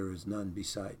am, and there is none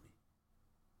beside me.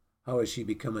 How has she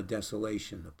become a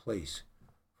desolation, a place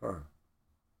for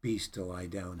beasts to lie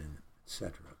down in,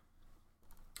 etc.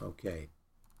 Okay.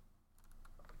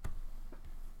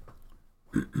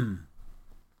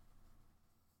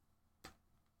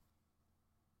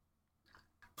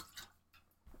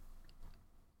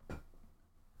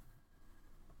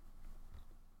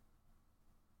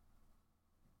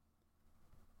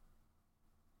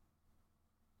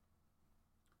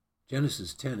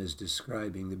 Genesis 10 is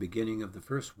describing the beginning of the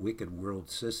first wicked world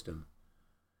system.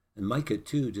 And Micah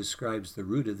 2 describes the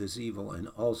root of this evil and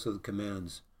also the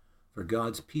commands for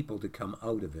God's people to come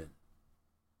out of it.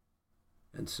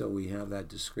 And so we have that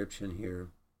description here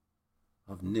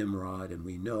of Nimrod, and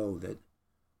we know that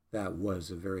that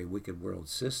was a very wicked world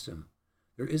system.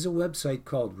 There is a website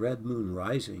called Red Moon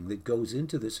Rising that goes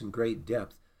into this in great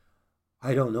depth.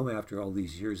 I don't know after all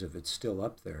these years if it's still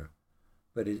up there,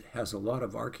 but it has a lot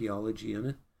of archaeology in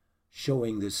it,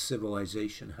 showing this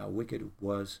civilization, how wicked it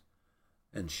was,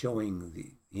 and showing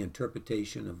the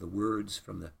interpretation of the words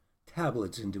from the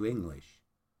tablets into English.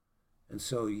 And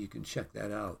so you can check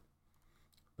that out.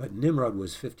 But Nimrod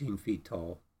was 15 feet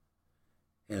tall,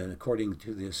 and according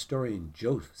to the historian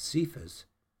Josephus,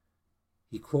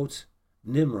 he quotes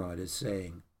Nimrod as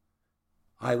saying,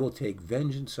 "I will take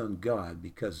vengeance on God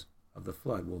because of the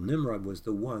flood." Well, Nimrod was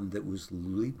the one that was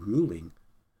ruling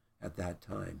at that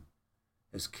time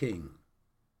as king.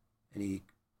 And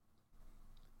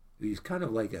he's kind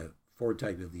of like a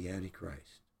foretype of the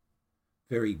Antichrist.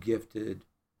 Very gifted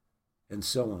and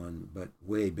so on, but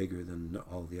way bigger than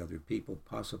all the other people.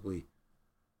 Possibly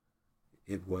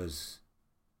he was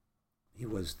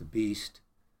the beast,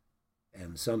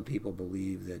 and some people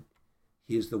believe that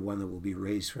he is the one that will be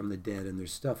raised from the dead, and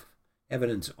there's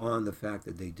evidence on the fact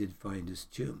that they did find his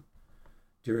tomb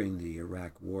during the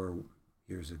Iraq War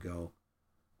years ago,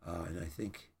 and I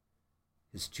think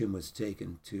his tomb was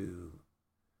taken to,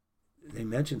 they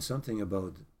mentioned something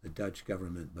about the Dutch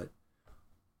government, but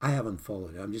I haven't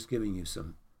followed it. I'm just giving you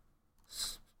some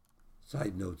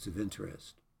side notes of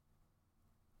interest.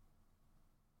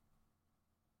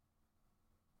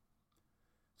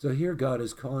 So here God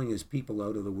is calling his people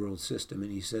out of the world system,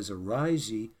 and he says, "Arise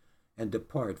ye and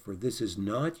depart, for this is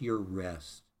not your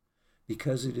rest.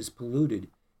 Because it is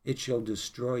polluted, it shall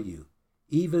destroy you,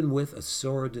 even with a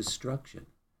sore destruction.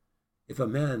 If a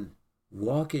man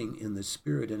walking in the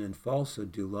Spirit and in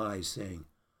falsehood do lie, saying,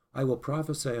 I will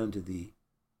prophesy unto thee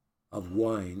of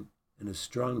wine and of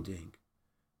strong drink,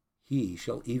 he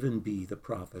shall even be the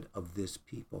prophet of this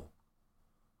people.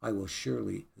 I will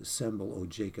surely assemble, O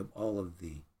Jacob, all of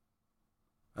thee.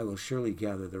 I will surely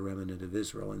gather the remnant of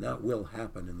Israel," and that will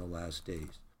happen in the last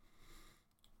days.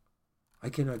 I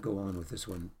cannot go on with this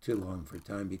one too long for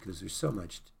time because there's so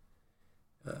much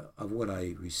of what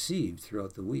I received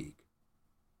throughout the week.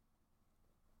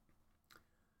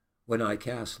 When I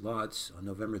cast lots on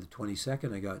November the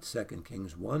 22nd, I got 2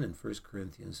 Kings 1 and 1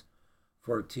 Corinthians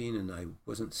 14, and I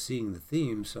wasn't seeing the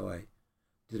theme, so I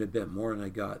did a bit more, and I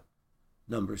got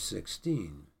Numbers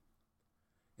 16.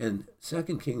 In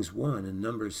 2 Kings 1 and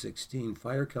Numbers 16,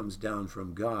 fire comes down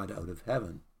from God out of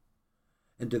heaven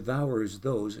and devours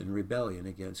those in rebellion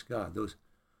against God.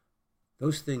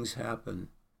 Those things happen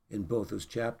in both those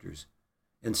chapters.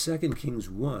 In 2 Kings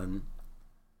 1,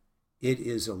 it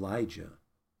is Elijah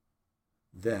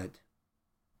that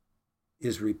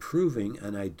is reproving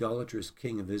an idolatrous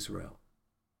king of Israel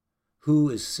who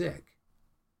is sick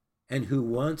and who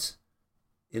wants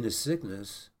in his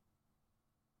sickness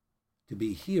to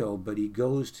be healed, but he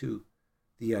goes to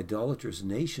the idolatrous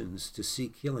nations to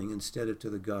seek healing instead of to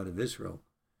the God of Israel.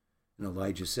 And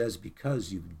Elijah says,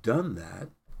 because you've done that,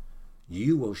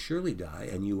 you will surely die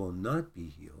and you will not be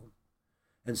healed.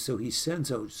 And so he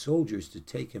sends out soldiers to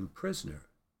take him prisoner.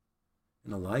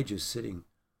 And Elijah's sitting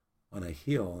on a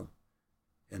hill,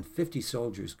 and 50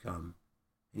 soldiers come,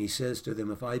 and he says to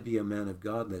them, if I be a man of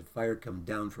God, let fire come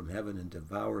down from heaven and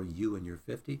devour you and your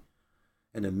 50.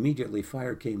 And immediately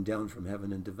fire came down from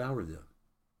heaven and devoured them.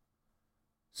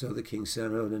 So the king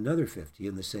sent out another 50,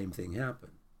 and the same thing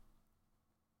happened.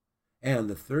 And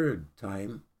the third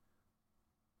time,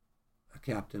 a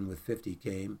captain with 50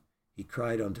 came. He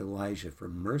cried unto Elijah for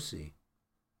mercy.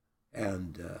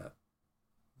 And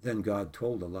then God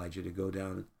told Elijah to go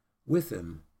down with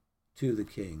him to the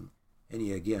king. And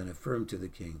he again affirmed to the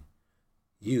king,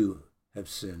 you have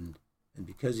sinned, and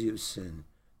because you have sinned,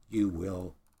 you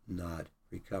will not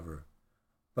recover.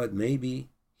 But maybe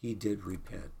he did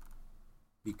repent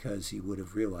because he would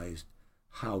have realized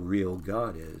how real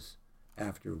God is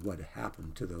after what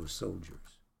happened to those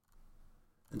soldiers.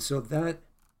 And so that,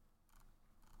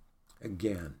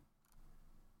 again,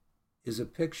 is a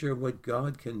picture of what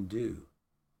God can do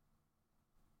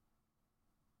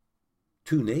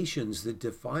to nations that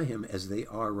defy him as they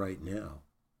are right now.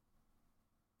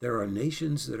 There are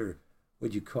nations that are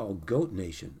what you call goat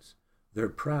nations. They're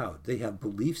proud. They have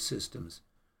belief systems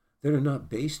that are not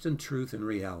based on truth and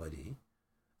reality.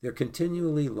 They're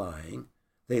continually lying.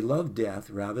 They love death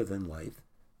rather than life.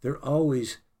 They're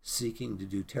always seeking to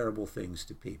do terrible things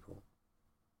to people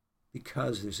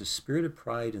because there's a spirit of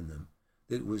pride in them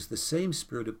that was the same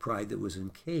spirit of pride that was in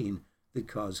Cain that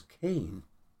caused Cain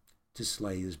to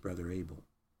slay his brother Abel.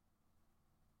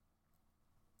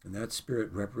 And that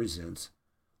spirit represents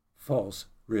false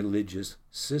religious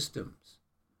systems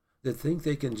that think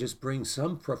they can just bring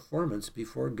some performance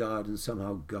before God and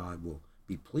somehow God will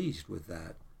be pleased with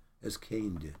that, as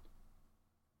Cain did.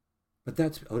 But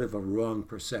that's out of a wrong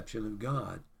perception of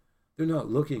God. They're not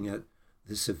looking at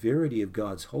the severity of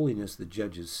God's holiness that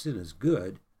judges sin as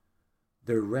good.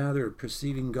 They're rather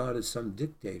perceiving God as some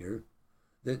dictator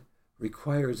that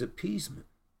requires appeasement,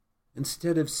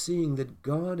 instead of seeing that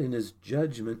God in his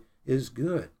judgment is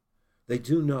good. They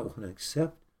do not want to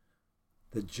accept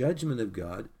the judgment of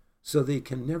God, so they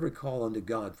can never call unto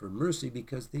God for mercy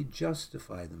because they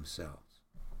justify themselves.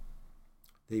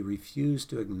 They refuse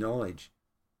to acknowledge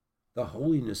the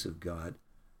holiness of God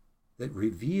that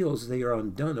reveals they are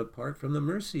undone apart from the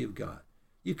mercy of God.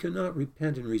 You cannot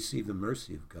repent and receive the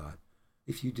mercy of God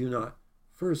if you do not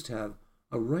first have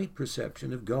a right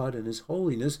perception of God and his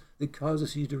holiness that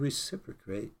causes you to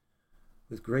reciprocate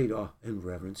with great awe and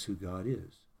reverence who God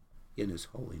is in his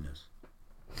holiness.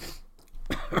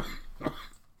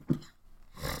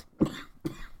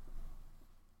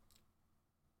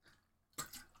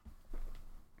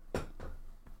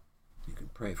 You can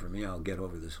pray for me. I'll get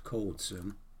over this cold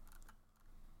soon.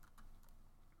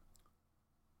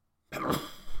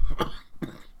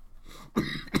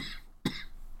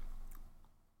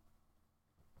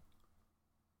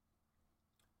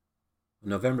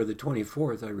 November the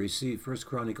 24th, I received 1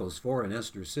 Chronicles 4 and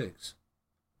Esther 6.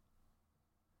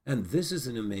 And this is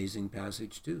an amazing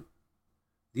passage too.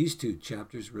 These two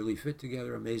chapters really fit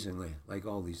together amazingly, like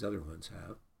all these other ones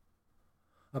have.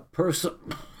 A person...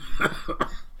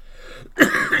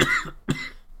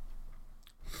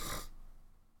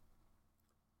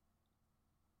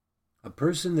 A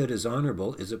person that is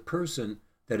honorable is a person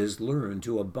that has learned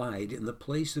to abide in the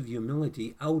place of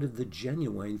humility out of the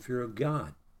genuine fear of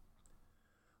God.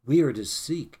 We are to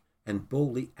seek and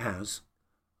boldly ask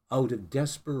out of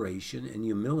desperation and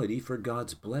humility for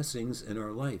God's blessings in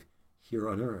our life here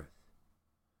on earth.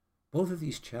 Both of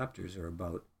these chapters are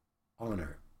about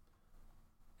honor.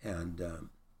 And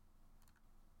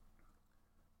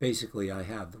basically I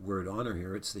have the word honor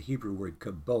here. It's the Hebrew word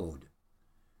kabod.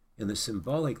 In the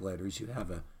symbolic letters, you have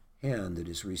a hand that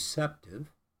is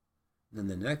receptive. And then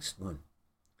the next one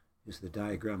is the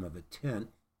diagram of a tent,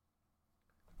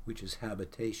 which is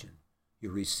habitation.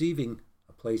 You're receiving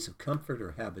a place of comfort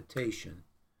or habitation.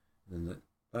 And then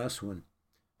the last one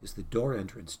is the door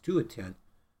entrance to a tent,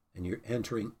 and you're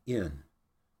entering in.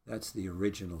 That's the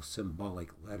original symbolic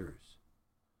letters.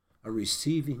 A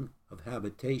receiving of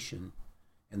habitation,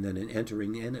 and then an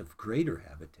entering in of greater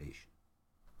habitation.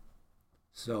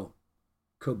 So,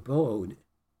 kabod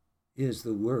is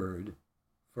the word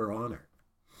for honor.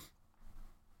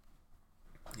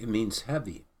 It means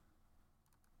heavy.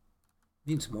 It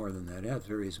means more than that. It has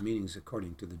various meanings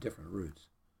according to the different roots.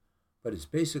 But it's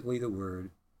basically the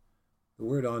word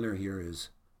honor here is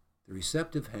the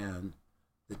receptive hand,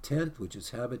 the tent, which is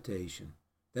habitation,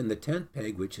 then the tent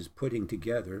peg, which is putting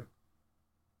together,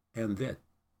 and the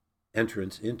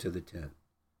entrance into the tent.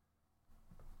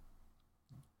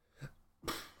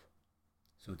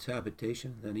 So it's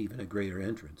habitation, then even a greater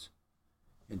entrance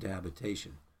into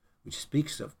habitation, which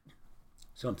speaks of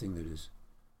something that is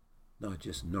not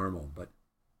just normal, but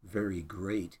very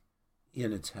great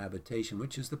in its habitation,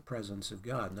 which is the presence of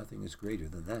God. Nothing is greater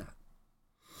than that.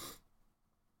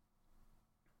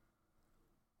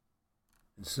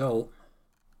 And so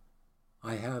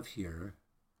I have here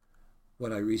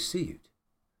what I received.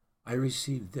 I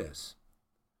received this.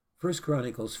 1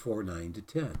 Chronicles 4, 9 to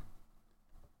 10.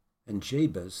 And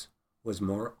Jabez was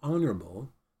more honorable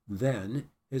than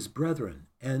his brethren,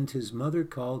 and his mother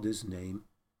called his name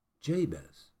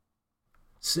Jabez,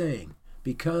 saying,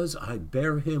 because I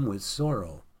bear him with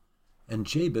sorrow. And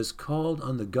Jabez called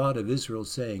on the God of Israel,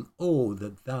 saying, oh,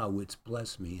 that thou wouldst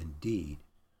bless me indeed,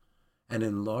 and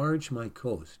enlarge my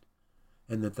coast,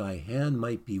 and that thy hand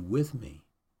might be with me,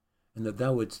 and that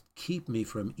thou wouldst keep me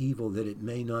from evil, that it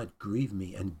may not grieve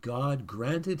me. And God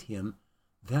granted him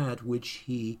that which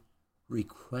he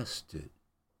requested.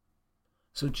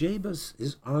 So Jabez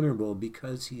is honorable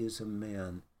because he is a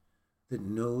man that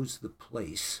knows the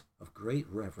place of great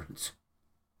reverence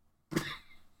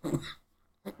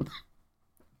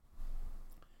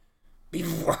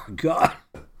before God.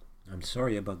 I'm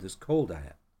sorry about this cold I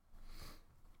have.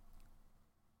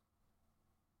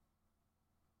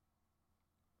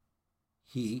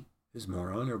 He is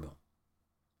more honorable.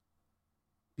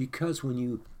 Because when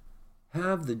you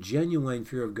have the genuine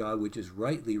fear of God, which is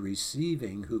rightly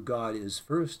receiving who God is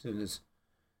first in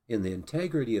the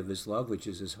integrity of his love, which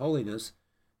is his holiness,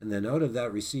 and then out of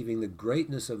that receiving the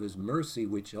greatness of his mercy,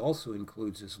 which also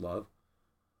includes his love,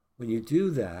 when you do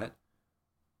that,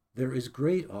 there is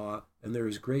great awe and there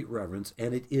is great reverence,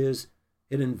 and it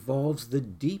involves the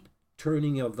deep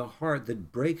turning of the heart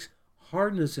that breaks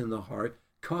hardness in the heart,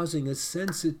 causing a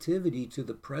sensitivity to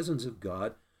the presence of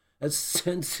God, a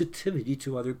sensitivity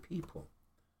to other people,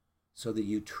 so that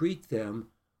you treat them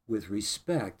with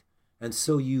respect, and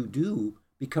so you do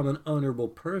become an honorable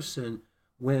person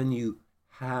when you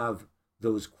have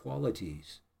those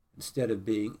qualities, instead of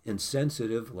being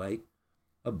insensitive like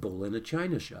a bull in a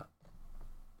china shop.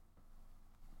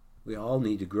 We all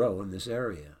need to grow in this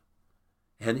area.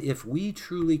 And if we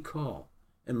truly call,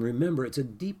 and remember, it's a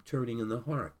deep turning in the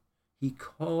heart. He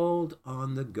called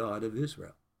on the God of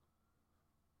Israel.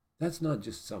 That's not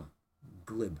just some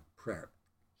glib prayer.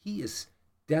 He is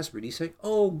desperate. He's saying,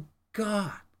 oh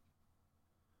God,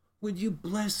 would you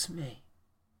bless me?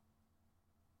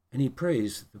 And he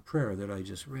prays the prayer that I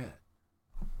just read.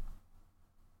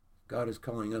 God is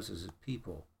calling us as his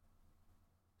people.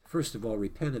 First of all,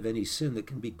 repent of any sin that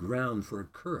can be ground for a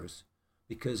curse,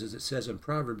 because as it says in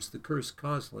Proverbs, the curse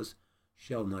causeless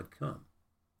shall not come.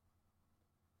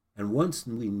 And once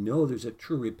we know there's a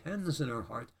true repentance in our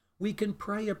heart, we can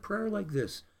pray a prayer like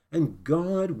this, and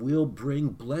God will bring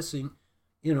blessing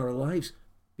in our lives,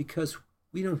 because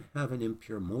we don't have an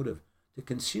impure motive to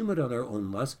consume it on our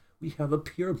own lust. We have a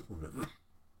pure motive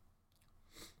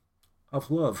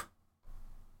of love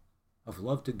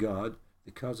to God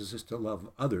that causes us to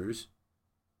love others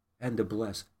and to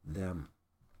bless them.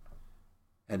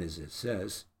 And as it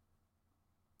says,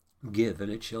 give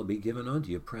and it shall be given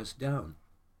unto you, pressed down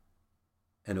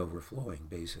and overflowing,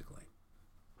 basically.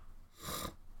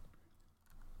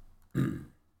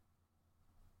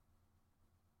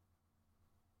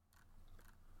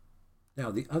 Now,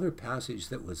 the other passage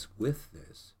that was with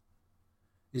this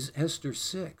is Esther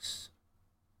 6.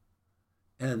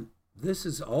 And this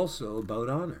is also about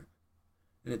honor.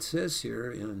 And it says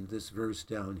here in this verse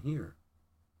down here,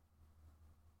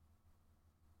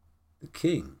 the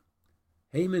king,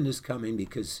 Haman, is coming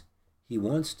because he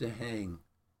wants to hang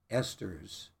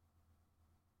Esther's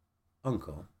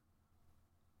uncle,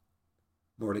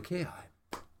 Mordecai.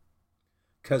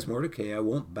 Because Mordecai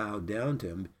won't bow down to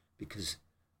him, because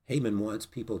Haman wants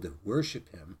people to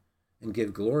worship him and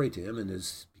give glory to him, and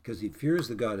because he fears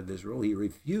the God of Israel, he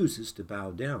refuses to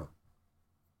bow down.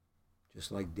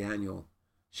 Just like Daniel,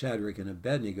 Shadrach, and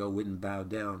Abednego wouldn't bow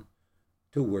down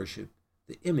to worship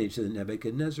the image that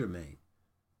Nebuchadnezzar made.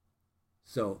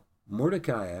 So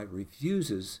Mordecai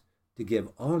refuses to give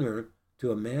honor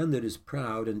to a man that is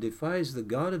proud and defies the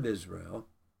God of Israel.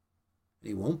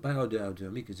 He won't bow down to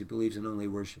him because he believes in only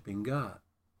worshiping God.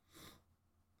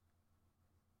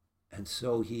 And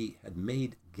so he had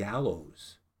made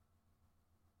gallows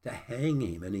to hang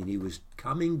him, and he was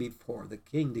coming before the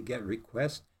king to get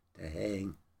request to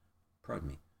hang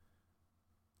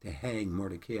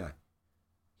Mordecai.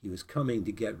 He was coming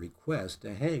to get request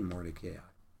to hang Mordecai.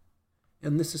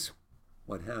 And this is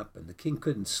what happened. The king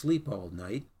couldn't sleep all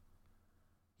night.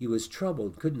 He was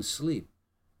troubled, couldn't sleep.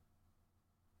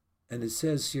 And it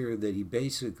says here that he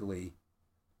basically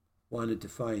wanted to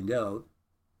find out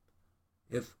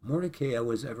if Mordecai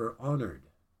was ever honored.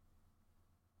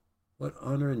 What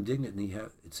honor and dignity he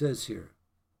had. It says here,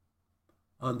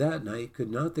 on that night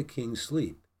could not the king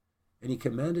sleep, and he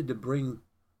commanded to bring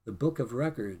the book of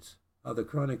records of the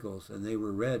Chronicles, and they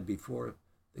were read before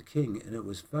the king, and it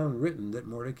was found written that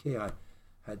Mordecai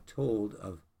had told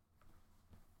of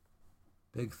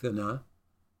Bigthana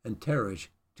and Teresh,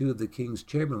 two of the king's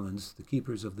chamberlains, the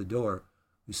keepers of the door,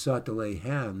 who sought to lay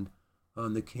hand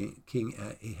on the king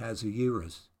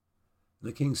Ahasuerus. And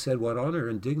the king said, what honor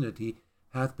and dignity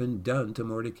hath been done to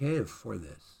Mordecai for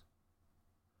this?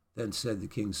 Then said the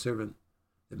king's servant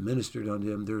that ministered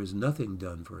unto him, there is nothing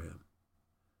done for him.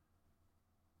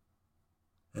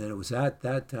 And it was at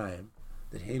that time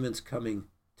that Haman's coming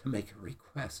to make a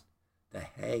request to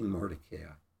hang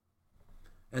Mordecai.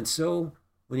 And so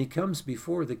when he comes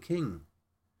before the king,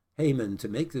 Haman, to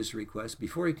make this request,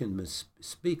 before he can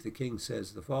speak, the king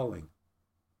says the following,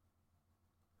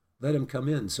 let him come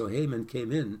in. So Haman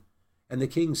came in, and the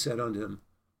king said unto him,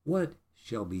 what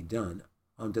shall be done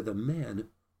unto the man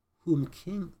whom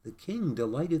the king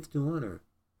delighteth to honor?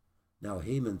 Now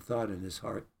Haman thought in his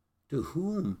heart, to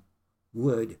whom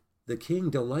would the king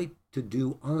delight to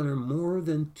do honor more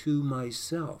than to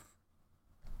myself?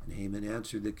 And Haman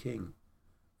answered the king,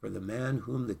 for the man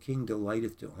whom the king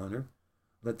delighteth to honor,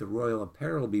 let the royal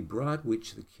apparel be brought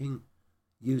which the king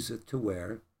useth to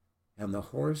wear, and the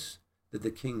horse that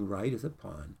the king rideth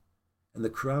upon, and the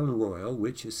crown royal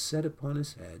which is set upon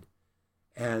his head,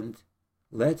 and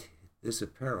let this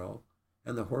apparel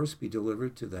and the horse be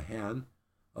delivered to the hand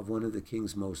of one of the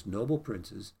king's most noble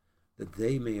princes, that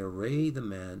they may array the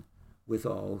man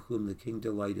withal whom the king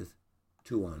delighteth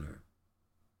to honor.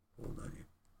 Hold on here.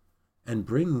 And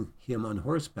bring him on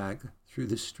horseback through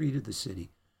the street of the city,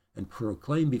 and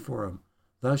proclaim before him,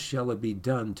 Thus shall it be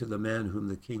done to the man whom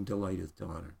the king delighteth to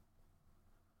honor.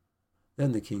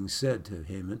 Then the king said to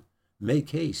Haman, Make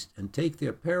haste, and take the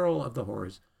apparel of the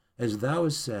horse, as thou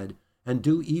hast said, and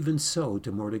do even so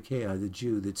to Mordecai the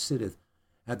Jew that sitteth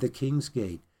at the king's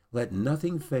gate. Let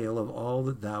nothing fail of all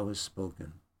that thou hast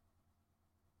spoken.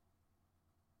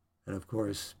 And of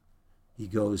course, he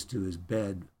goes to his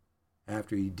bed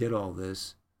after he did all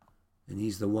this, and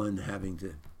he's the one having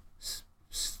to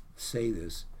say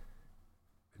this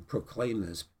and proclaim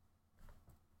this.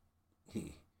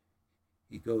 He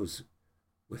goes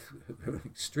with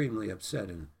extremely upset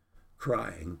and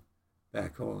crying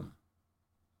back home.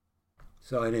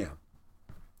 So anyhow,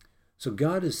 so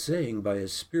God is saying by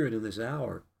his Spirit in this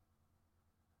hour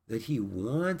that he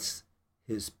wants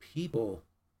his people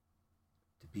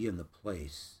to be in the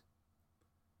place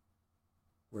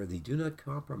where they do not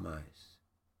compromise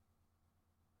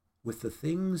with the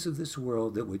things of this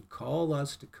world that would call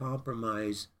us to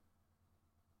compromise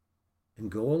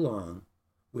and go along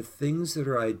with things that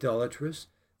are idolatrous,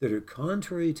 that are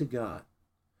contrary to God.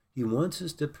 He wants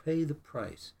us to pay the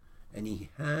price, and he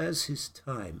has his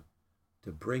time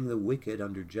to bring the wicked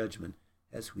under judgment,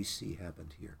 as we see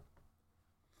happened here.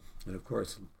 And of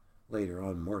course, later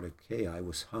on, Mordecai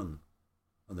was hung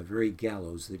on the very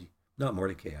gallows that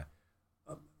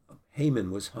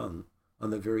Haman was hung on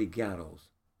the very gallows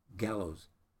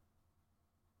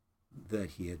that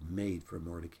he had made for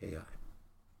Mordecai.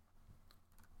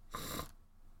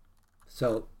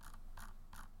 So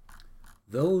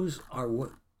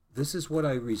this is what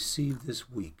I received this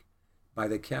week by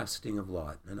the casting of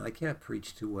lot. And I can't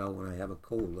preach too well when I have a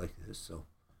cold like this, so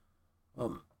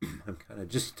I'm kind of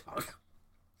just talking.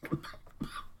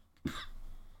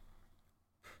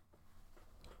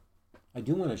 I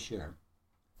do want to share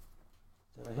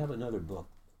that I have another book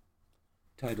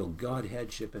titled God,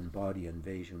 Headship, and Body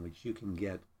Invasion, which you can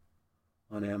get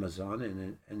on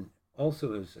Amazon and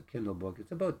also as a Kindle book.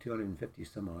 It's about 250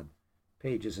 some odd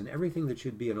pages, and everything that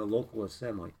should be in a local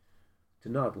assembly to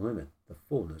not limit the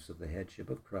fullness of the headship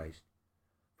of Christ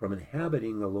from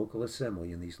inhabiting the local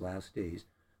assembly in these last days,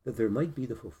 that there might be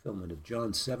the fulfillment of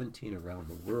John 17 around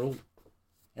the world,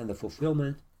 and the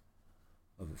fulfillment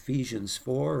of Ephesians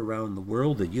 4 around the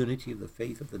world, the unity of the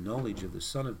faith of the knowledge of the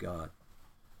Son of God.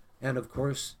 And of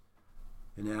course,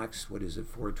 in Acts,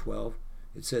 4:12,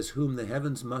 it says, whom the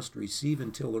heavens must receive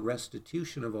until the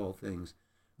restitution of all things.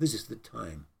 This is the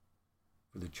time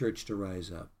for the church to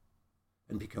rise up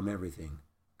and become everything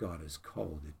God has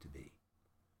called it to be.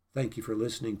 Thank you for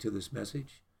listening to this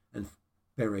message and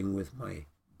bearing with my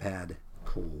bad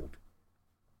cold.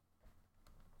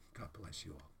 God bless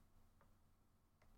you all.